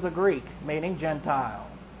 although he was a Greek, meaning Gentile.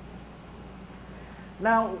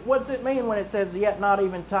 Now, what does it mean when it says, yet not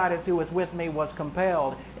even Titus, who was with me, was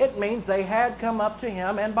compelled? It means they had come up to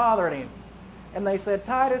him and bothered him. And they said,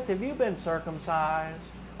 "Titus, have you been circumcised?"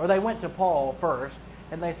 Or they went to Paul first,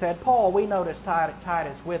 and they said, "Paul, we noticed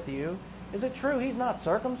Titus with you. Is it true he's not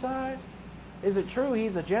circumcised? Is it true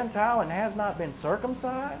he's a Gentile and has not been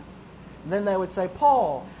circumcised?" And then they would say,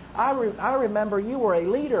 "Paul, I remember you were a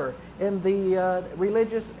leader in the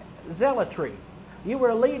religious zealotry. You were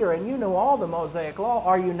a leader and you knew all the Mosaic law.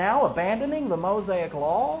 Are you now abandoning the Mosaic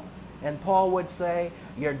law?" And Paul would say,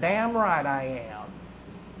 "You're damn right I am."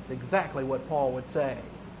 It's exactly what Paul would say.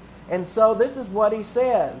 And so this is what he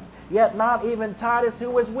says. Yet not even Titus,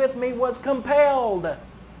 who was with me, was compelled.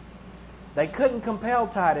 They couldn't compel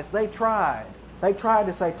Titus. They tried. They tried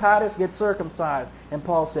to say, "Titus, get circumcised." And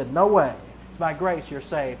Paul said, "No way. It's by grace you're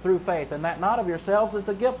saved, through faith, and that not of yourselves. It's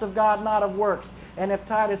a gift of God, not of works. And if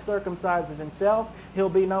Titus circumcises himself, he'll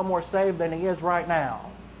be no more saved than he is right now."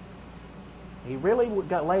 He really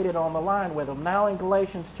laid it on the line with them. Now in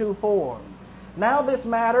Galatians 2:4. Now this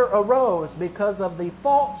matter arose because of the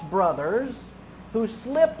false brothers who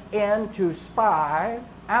slipped in to spy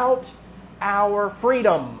out our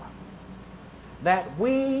freedom, that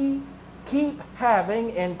we keep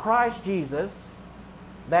having in Christ Jesus,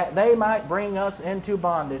 that they might bring us into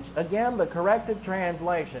bondage. Again, the corrected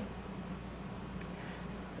translation.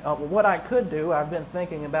 What I could do, I've been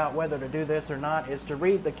thinking about whether to do this or not, is to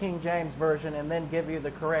read the King James Version and then give you the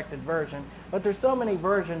corrected version. But there's so many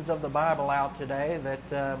versions of the Bible out today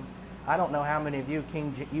that I don't know how many of you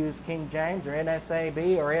use King James or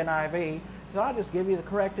NSAB or NIV, so I'll just give you the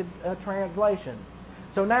corrected translation.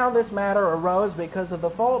 So now this matter arose because of the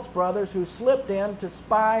false brothers who slipped in to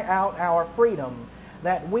spy out our freedom,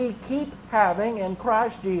 that we keep having in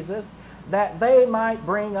Christ Jesus, that they might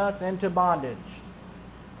bring us into bondage.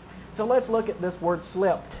 So let's look at this word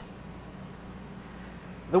slipped.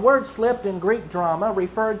 The word slipped in Greek drama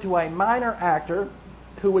referred to a minor actor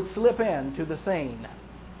who would slip into the scene.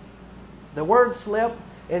 The word slip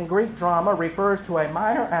in Greek drama refers to a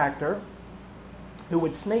minor actor who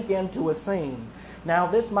would sneak into a scene. Now,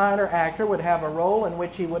 this minor actor would have a role in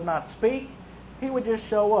which he would not speak. He would just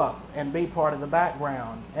show up and be part of the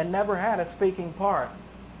background and never had a speaking part.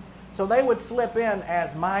 So they would slip in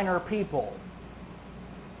as minor people.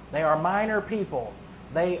 They are minor people.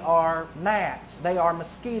 They are gnats. They are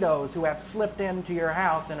mosquitoes who have slipped into your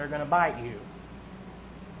house and are going to bite you.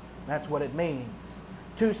 That's what it means.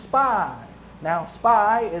 To spy. Now,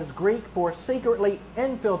 spy is Greek for secretly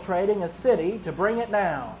infiltrating a city to bring it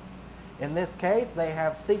down. In this case, they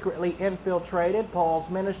have secretly infiltrated Paul's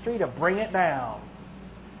ministry to bring it down.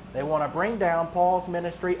 They want to bring down Paul's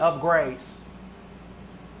ministry of grace.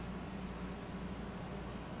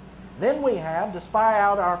 Then we have to spy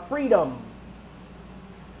out our freedom.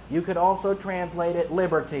 You could also translate it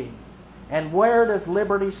liberty. And where does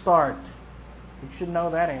liberty start? You should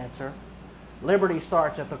know that answer. Liberty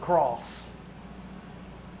starts at the cross.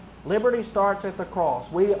 Liberty starts at the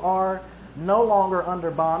cross. We are no longer under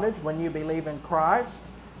bondage when you believe in Christ.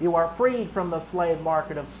 You are freed from the slave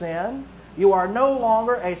market of sin. You are no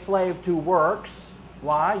longer a slave to works.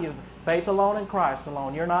 Why? You faith alone in Christ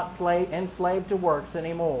alone. You're not enslaved to works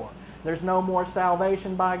anymore. There's no more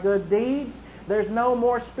salvation by good deeds. There's no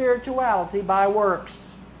more spirituality by works.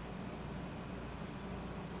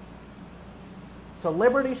 So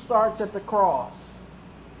liberty starts at the cross.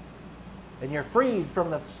 And you're freed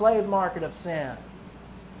from the slave market of sin.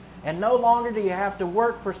 And no longer do you have to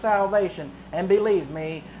work for salvation. And believe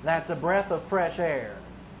me, that's a breath of fresh air.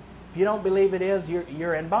 If you don't believe it is,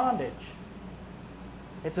 you're in bondage.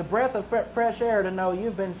 It's a breath of fresh air to know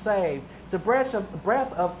you've been saved. It's a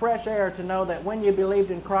breath of fresh air to know that when you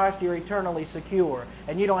believed in Christ, you're eternally secure.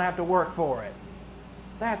 And you don't have to work for it.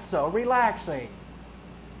 That's so relaxing.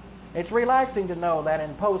 It's relaxing to know that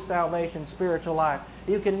in post-salvation spiritual life,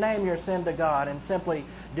 you can name your sin to God and simply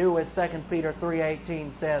do as 2 Peter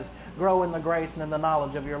 3:18 says, grow in the grace and in the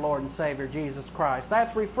knowledge of your Lord and Savior, Jesus Christ.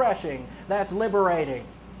 That's refreshing. That's liberating.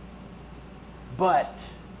 But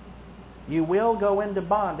you will go into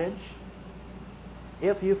bondage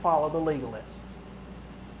if you follow the legalists.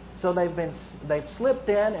 So they've slipped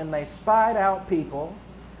in and they spied out people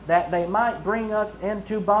that they might bring us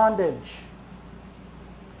into bondage.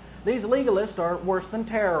 These legalists are worse than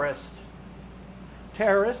terrorists.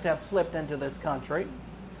 Terrorists have slipped into this country.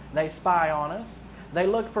 They spy on us. They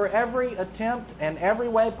look for every attempt and every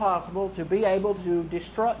way possible to be able to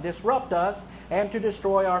disrupt us and to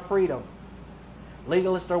destroy our freedom.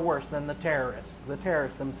 Legalists are worse than the terrorists. The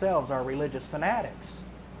terrorists themselves are religious fanatics.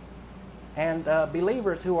 And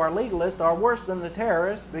believers who are legalists are worse than the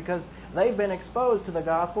terrorists because they've been exposed to the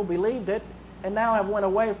gospel, believed it, and now have went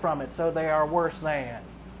away from it. So they are worse than.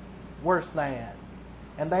 Worse than.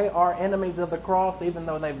 And they are enemies of the cross even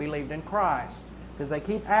though they believed in Christ. Because they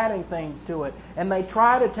keep adding things to it. And they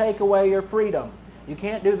try to take away your freedom. You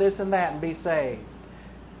can't do this and that and be saved.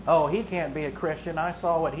 Oh, he can't be a Christian. I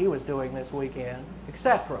saw what he was doing this weekend.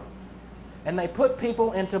 Etc. And they put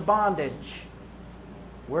people into bondage.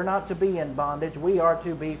 We're not to be in bondage. We are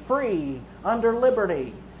to be free under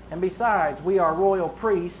liberty. And besides, we are royal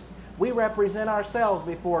priests. We represent ourselves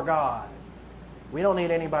before God. We don't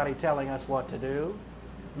need anybody telling us what to do.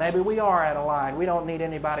 Maybe we are out of line. We don't need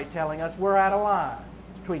anybody telling us we're out of line.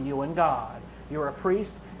 It's between you and God. You're a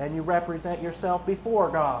priest and you represent yourself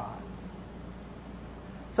before God.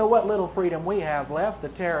 So what little freedom we have left, the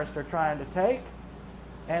terrorists are trying to take.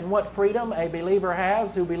 And what freedom a believer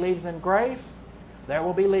has who believes in grace, there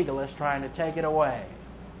will be legalists trying to take it away.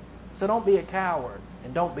 So don't be a coward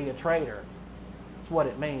and don't be a traitor. That's what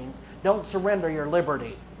it means. Don't surrender your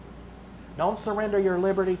liberty. Don't surrender your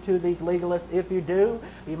liberty to these legalists. If you do,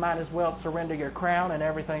 you might as well surrender your crown and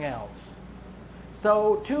everything else.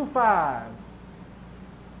 So 2:5.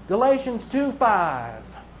 Galatians 2:5.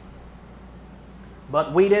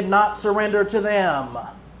 But we did not surrender to them.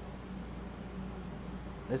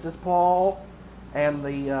 This is Paul and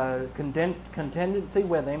the contingency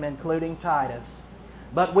with him, including Titus.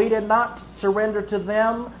 But we did not surrender to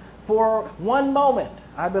them for 1 moment.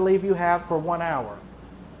 I believe you have for 1 hour.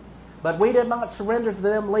 But we did not surrender to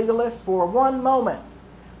them legalists for 1 moment.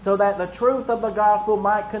 so that the truth of the gospel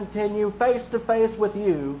might continue face to face with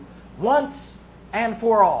you once and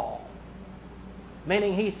for all.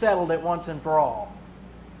 Meaning He settled it once and for all.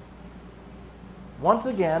 Once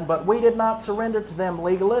again, but we did not surrender to them,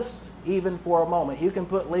 legalists, even for a moment. You can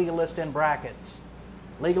put legalist in brackets.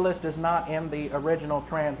 Legalist is not in the original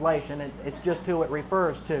translation. It's just who it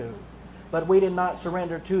refers to. But we did not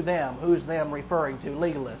surrender to them. Who's them referring to?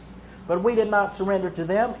 Legalists. But we did not surrender to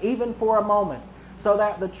them, even for a moment, so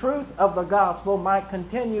that the truth of the gospel might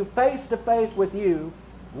continue face to face with you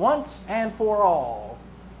once and for all.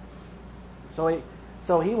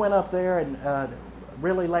 So he went up there and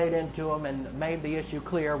really laid into them and made the issue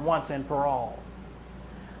clear once and for all.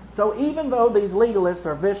 So even though these legalists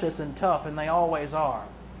are vicious and tough, and they always are,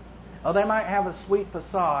 they might have a sweet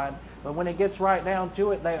facade, but when it gets right down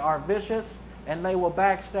to it, they are vicious, and they will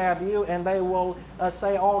backstab you, and they will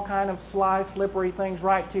say all kind of sly, slippery things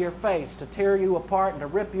right to your face to tear you apart and to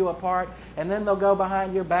rip you apart, and then they'll go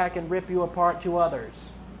behind your back and rip you apart to others.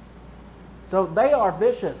 So they are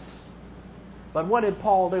vicious. But what did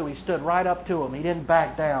Paul do? He stood right up to them. He didn't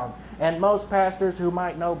back down. And most pastors who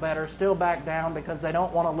might know better still back down because they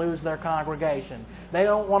don't want to lose their congregation. They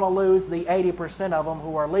don't want to lose the 80% of them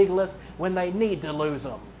who are legalists when they need to lose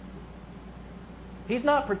them. He's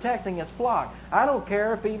not protecting his flock. I don't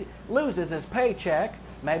care if he loses his paycheck.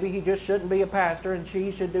 Maybe he just shouldn't be a pastor and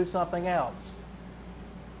he should do something else.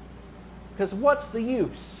 Because what's the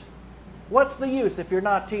use? What's the use if you're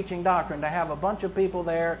not teaching doctrine to have a bunch of people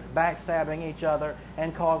there backstabbing each other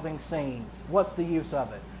and causing scenes? What's the use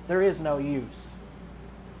of it? There is no use.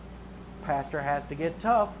 Pastor has to get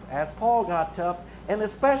tough, as Paul got tough, and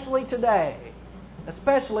especially today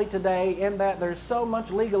in that there's so much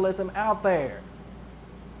legalism out there.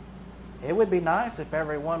 It would be nice if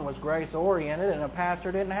everyone was grace-oriented and a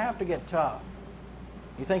pastor didn't have to get tough.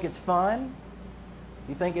 You think it's fun?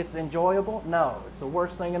 You think it's enjoyable? No, it's the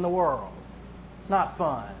worst thing in the world. It's not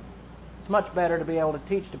fun. It's much better to be able to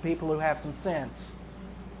teach to people who have some sense.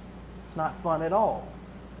 It's not fun at all.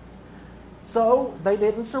 So they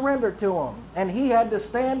didn't surrender to him. And he had to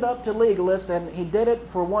stand up to legalists, and he did it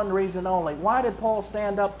for one reason only. Why did Paul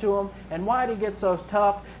stand up to him? And why did he get so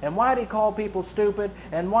tough? And why did he call people stupid?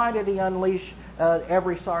 And why did he unleash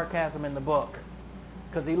every sarcasm in the book?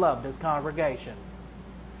 Because he loved his congregation.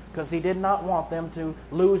 Because he did not want them to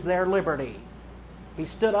lose their liberty. He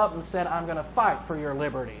stood up and said, I'm going to fight for your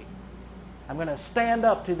liberty. I'm going to stand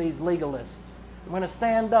up to these legalists. I'm going to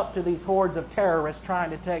stand up to these hordes of terrorists trying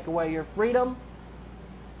to take away your freedom.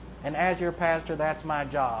 And as your pastor, that's my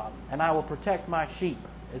job. And I will protect my sheep,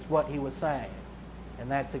 is what he was saying. And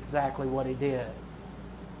that's exactly what he did.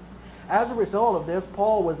 As a result of this,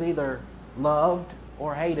 Paul was either loved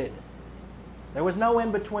or hated. There was no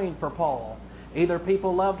in-between for Paul. Either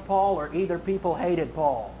people loved Paul or either people hated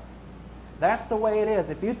Paul. That's the way it is.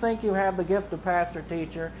 If you think you have the gift of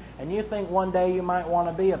pastor-teacher and you think one day you might want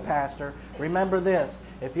to be a pastor, remember this.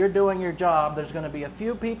 If you're doing your job, there's going to be a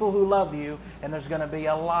few people who love you and there's going to be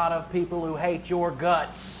a lot of people who hate your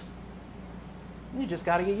guts. You just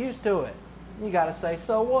got to get used to it. You got to say,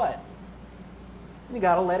 so what? You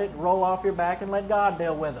got to let it roll off your back and let God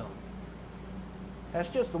deal with them. That's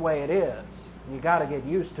just the way it is. You got to get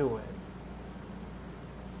used to it.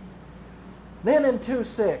 Then in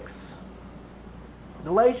 2:6,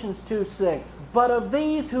 Galatians 2:6, but of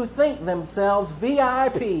these who think themselves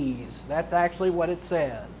VIPs, that's actually what it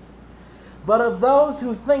says. But of those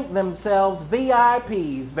who think themselves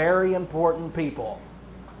VIPs, very important people.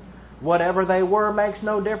 Whatever they were makes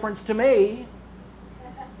no difference to me.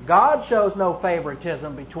 God shows no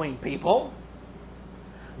favoritism between people.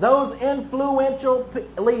 Those influential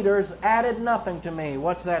leaders added nothing to me.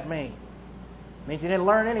 What's that mean? It means you didn't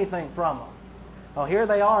learn anything from them. Well, here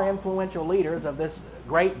they are, influential leaders of this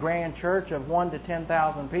great grand church of 1 to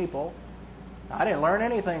 10,000 people. I didn't learn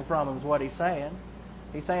anything from them, is what he's saying.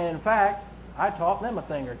 He's saying, in fact, I taught them a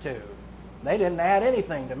thing or two. They didn't add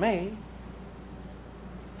anything to me.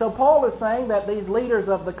 So Paul is saying that these leaders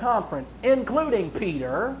of the conference, including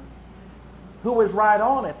Peter, who was right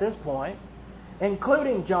on at this point,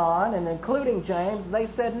 including John and including James, they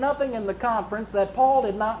said nothing in the conference that Paul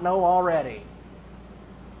did not know already.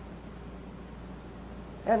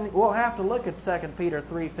 And we'll have to look at 2 Peter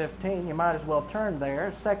 3:15. You might as well turn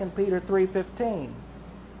there. 2 Peter 3:15.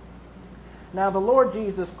 Now the Lord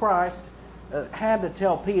Jesus Christ had to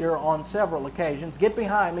tell Peter on several occasions, get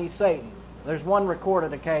behind me, Satan. There's one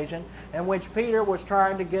recorded occasion in which Peter was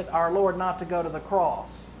trying to get our Lord not to go to the cross.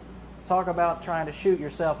 Talk about trying to shoot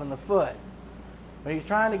yourself in the foot. But he's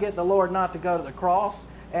trying to get the Lord not to go to the cross,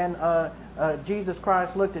 and Jesus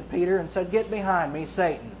Christ looked at Peter and said, get behind me,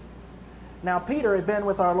 Satan. Now, Peter had been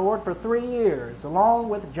with our Lord for 3 years, along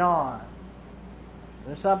with John.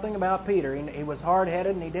 There's something about Peter. He was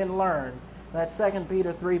hard-headed and he didn't learn. That's 2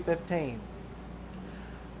 Peter 3:15.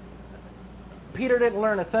 Peter didn't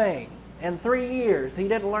learn a thing. In 3 years, he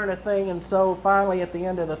didn't learn a thing, and so finally at the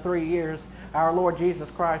end of the 3 years, our Lord Jesus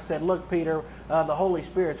Christ said, look, Peter, the Holy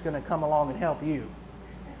Spirit's going to come along and help you.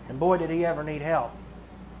 And boy, did he ever need help.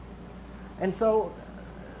 And so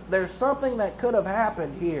there's something that could have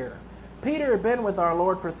happened here. Peter had been with our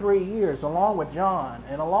Lord for 3 years, along with John,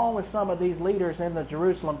 and along with some of these leaders in the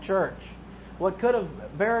Jerusalem church. What could have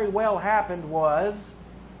very well happened was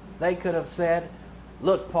they could have said,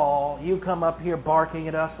 look, Paul, you come up here barking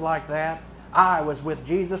at us like that. I was with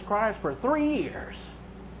Jesus Christ for 3 years.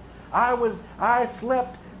 I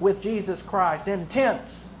slept with Jesus Christ in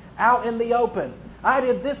tents, out in the open. I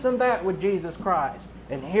did this and that with Jesus Christ.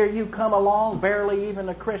 And here you come along, barely even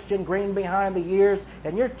a Christian, green behind the ears,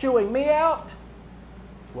 and you're chewing me out?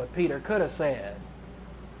 That's what Peter could have said.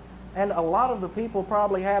 And a lot of the people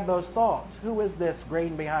probably had those thoughts. Who is this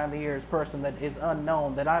green behind the ears person that is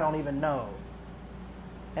unknown, that I don't even know?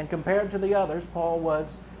 And compared to the others, Paul was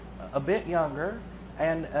a bit younger,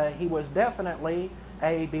 and he was definitely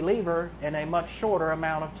a believer in a much shorter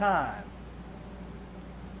amount of time.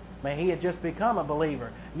 He had just become a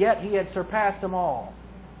believer, yet he had surpassed them all.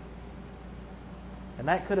 And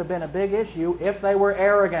that could have been a big issue if they were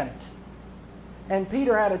arrogant. And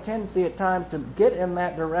Peter had a tendency at times to get in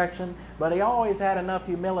that direction, but he always had enough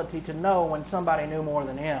humility to know when somebody knew more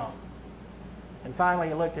than him. And finally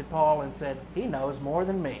he looked at Paul and said, he knows more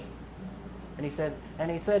than me. And he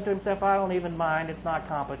said to himself, I don't even mind, it's not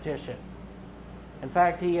competition. In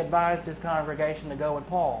fact, he advised his congregation to go with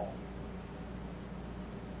Paul.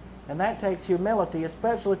 And that takes humility,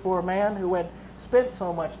 especially for a man who had spent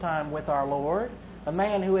so much time with our Lord, a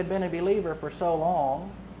man who had been a believer for so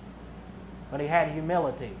long, but he had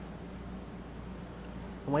humility.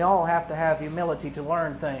 And we all have to have humility to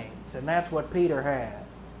learn things, and that's what Peter had.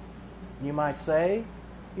 You might say,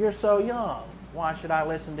 you're so young, why should I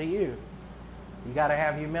listen to you? You got to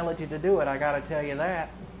have humility to do it, I got to tell you that.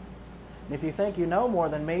 And if you think you know more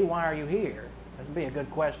than me, why are you here? That would be a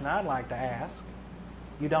good question I'd like to ask.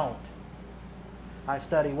 You don't. I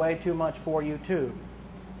study way too much for you too.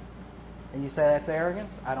 And you say that's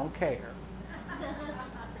arrogance? I don't care.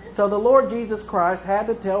 So the Lord Jesus Christ had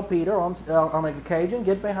to tell Peter on an occasion,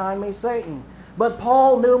 get behind me, Satan. But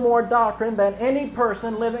Paul knew more doctrine than any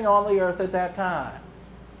person living on the earth at that time.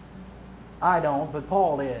 I don't, but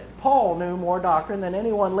Paul did. Paul knew more doctrine than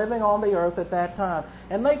anyone living on the earth at that time.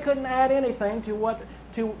 And they couldn't add anything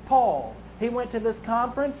to Paul. He went to this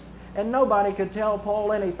conference, and nobody could tell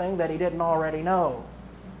Paul anything that he didn't already know.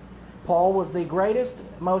 Paul was the greatest,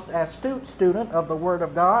 most astute student of the Word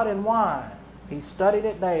of God, and why? He studied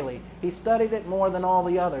it daily. He studied it more than all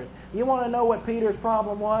the others. You want to know what Peter's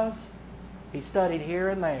problem was? He studied here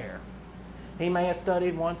and there. He may have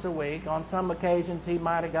studied once a week. On some occasions, he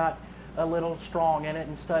might have got a little strong in it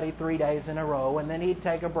and studied 3 days in a row, and then he'd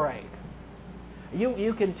take a break.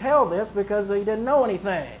 You can tell this because he didn't know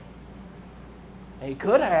anything. He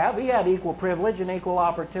could have. He had equal privilege and equal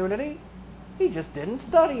opportunity. He just didn't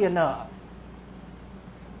study enough.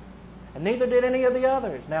 And neither did any of the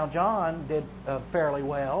others. Now, John did fairly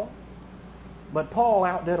well, but Paul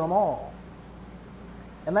outdid them all.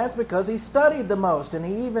 And that's because he studied the most, and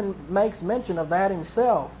he even makes mention of that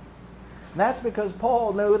himself. And that's because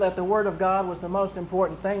Paul knew that the Word of God was the most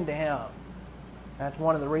important thing to him. That's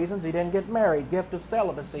one of the reasons he didn't get married, gift of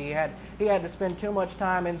celibacy. He had to spend too much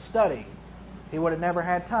time in study. He would have never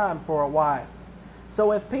had time for a wife.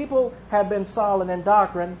 So if people had been solid in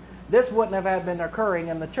doctrine, this wouldn't have been occurring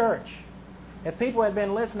in the church. If people had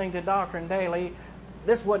been listening to doctrine daily,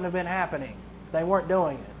 this wouldn't have been happening. They weren't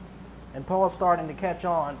doing it. And Paul's starting to catch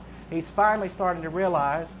on. He's finally starting to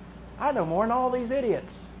realize, I know more than all these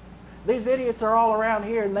idiots. These idiots are all around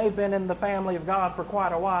here, and they've been in the family of God for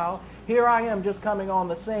quite a while. Here I am just coming on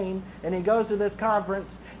the scene, and he goes to this conference,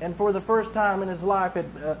 and for the first time in his life,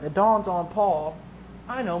 it dawns on Paul,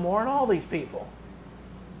 I know more than all these people.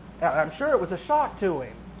 I'm sure it was a shock to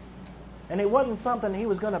him. And it wasn't something he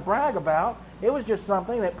was going to brag about. It was just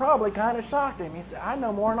something that probably kind of shocked him. He said, I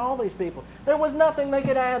know more than all these people. There was nothing they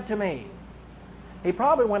could add to me. He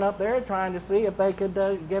probably went up there trying to see if they could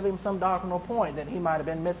give him some doctrinal point that he might have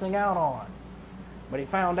been missing out on. But he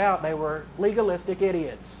found out they were legalistic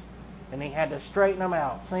idiots. And he had to straighten them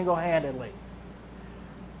out single-handedly.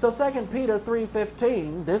 So 2 Peter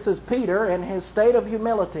 3:15, this is Peter in his state of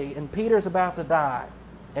humility, and Peter's about to die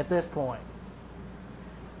at this point.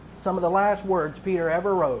 Some of the last words Peter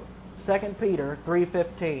ever wrote. 2 Peter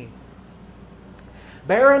 3:15.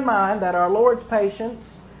 Bear in mind that our Lord's patience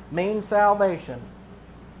means salvation.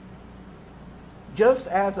 Just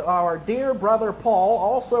as our dear brother Paul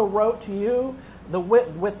also wrote to you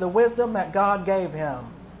with the wisdom that God gave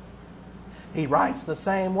him. He writes the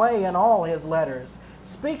same way in all his letters,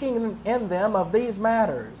 speaking in them of these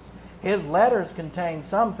matters. His letters contain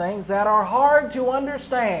some things that are hard to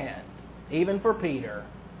understand, even for Peter,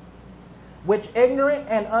 which ignorant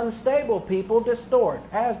and unstable people distort,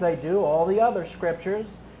 as they do all the other Scriptures,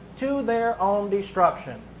 to their own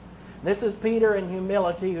destruction. This is Peter in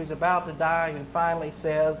humility, who's about to die, who finally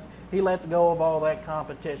says, he lets go of all that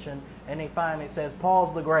competition, and he finally says,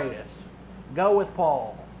 Paul's the greatest. Go with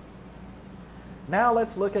Paul. Now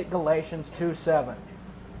let's look at Galatians 2:7.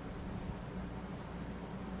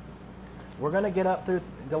 We're going to get up through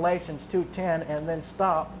Galatians 2:10 and then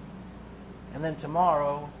stop, and then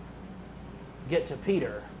tomorrow get to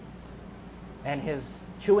Peter and his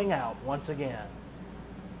chewing out once again.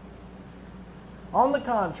 On the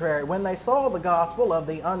contrary, when they saw the gospel of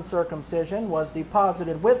the uncircumcision was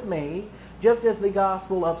deposited with me, just as the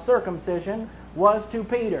gospel of circumcision was to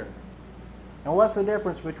Peter. And what's the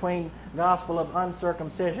difference between gospel of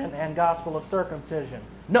uncircumcision and gospel of circumcision?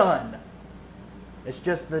 None. It's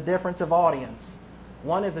just the difference of audience.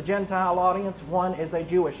 One is a Gentile audience, one is a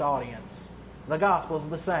Jewish audience. The gospel's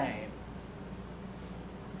the same.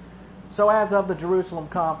 So as of the Jerusalem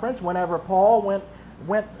conference, whenever Paul went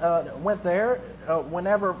there,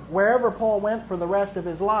 wherever Paul went for the rest of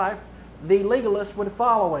his life, the legalists would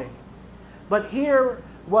follow him. But here,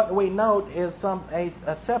 what we note is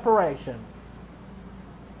a separation.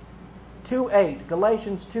 2:8,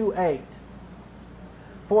 Galatians 2:8.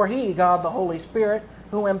 For he, God the Holy Spirit,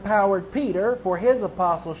 who empowered Peter for his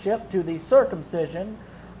apostleship to the circumcision,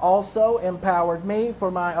 also empowered me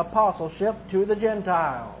for my apostleship to the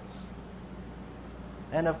Gentiles.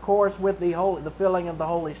 And of course, with the filling of the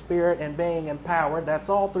Holy Spirit and being empowered, that's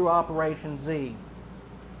all through Operation Z.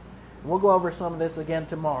 We'll go over some of this again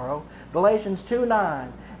tomorrow. Galatians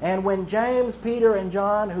 2:9. And when James, Peter, and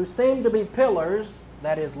John, who seemed to be pillars,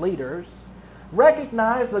 that is leaders,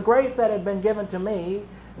 recognized the grace that had been given to me,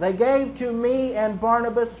 they gave to me and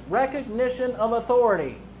Barnabas recognition of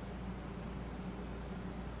authority.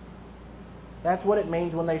 That's what it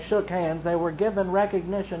means when they shook hands. They were given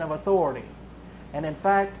recognition of authority. And in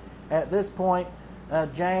fact, at this point,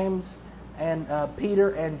 James and Peter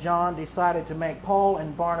and John decided to make Paul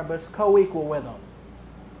and Barnabas co-equal with them,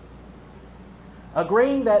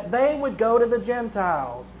 agreeing that they would go to the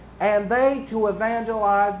Gentiles and they to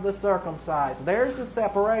evangelize the circumcised. There's the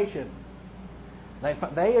separation.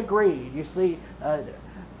 They agreed. You see,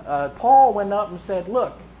 Paul went up and said,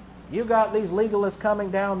 look, you got these legalists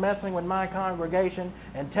coming down messing with my congregation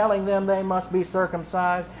and telling them they must be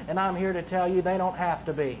circumcised, and I'm here to tell you they don't have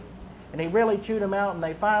to be. And he really chewed them out, and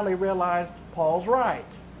they finally realized Paul's right.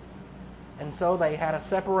 And so they had a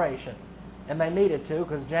separation. And they needed to,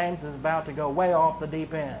 because James is about to go way off the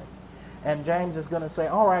deep end. And James is going to say,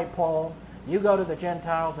 all right, Paul, you go to the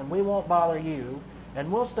Gentiles, and we won't bother you, and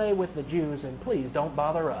we'll stay with the Jews, and please don't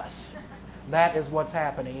bother us. That is what's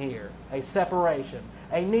happening here. A separation.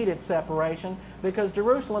 A needed separation, because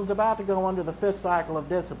Jerusalem's about to go under the 5th cycle of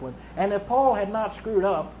discipline. And if Paul had not screwed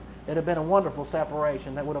up, it would have been a wonderful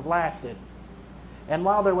separation that would have lasted. And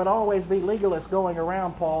while there would always be legalists going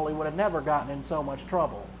around Paul, he would have never gotten in so much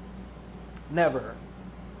trouble. Never.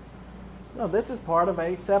 No, this is part of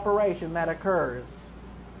a separation that occurs.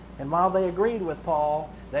 And while they agreed with Paul,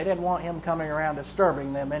 they didn't want him coming around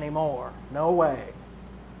disturbing them anymore. No way.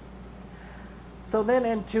 So then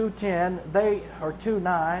in 2:10,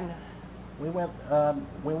 2:9, we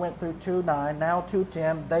went through 2:9. Now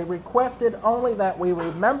 2:10, they requested only that we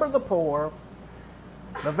remember the poor,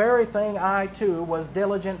 the very thing I too was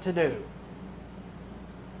diligent to do.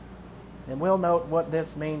 And we'll note what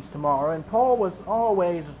this means tomorrow. And Paul was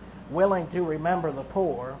always willing to remember the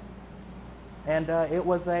poor, and it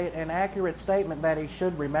was an accurate statement that he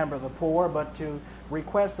should remember the poor. But to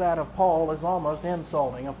request that of Paul is almost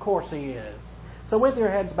insulting. Of course he is. So with your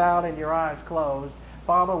heads bowed and your eyes closed,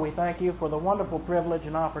 Father, we thank you for the wonderful privilege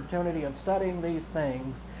and opportunity of studying these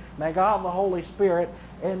things. May God the Holy Spirit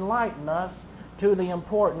enlighten us to the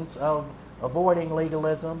importance of avoiding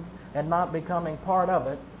legalism and not becoming part of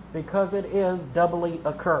it, because it is doubly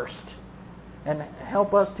accursed. And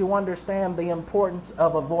help us to understand the importance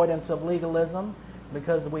of avoidance of legalism,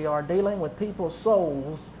 because we are dealing with people's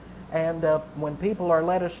souls, and when people are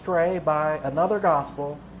led astray by another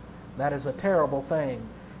gospel, that is a terrible thing.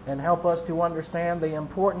 And help us to understand the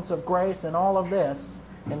importance of grace in all of this.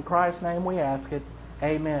 In Christ's name we ask it.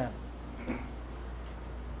 Amen.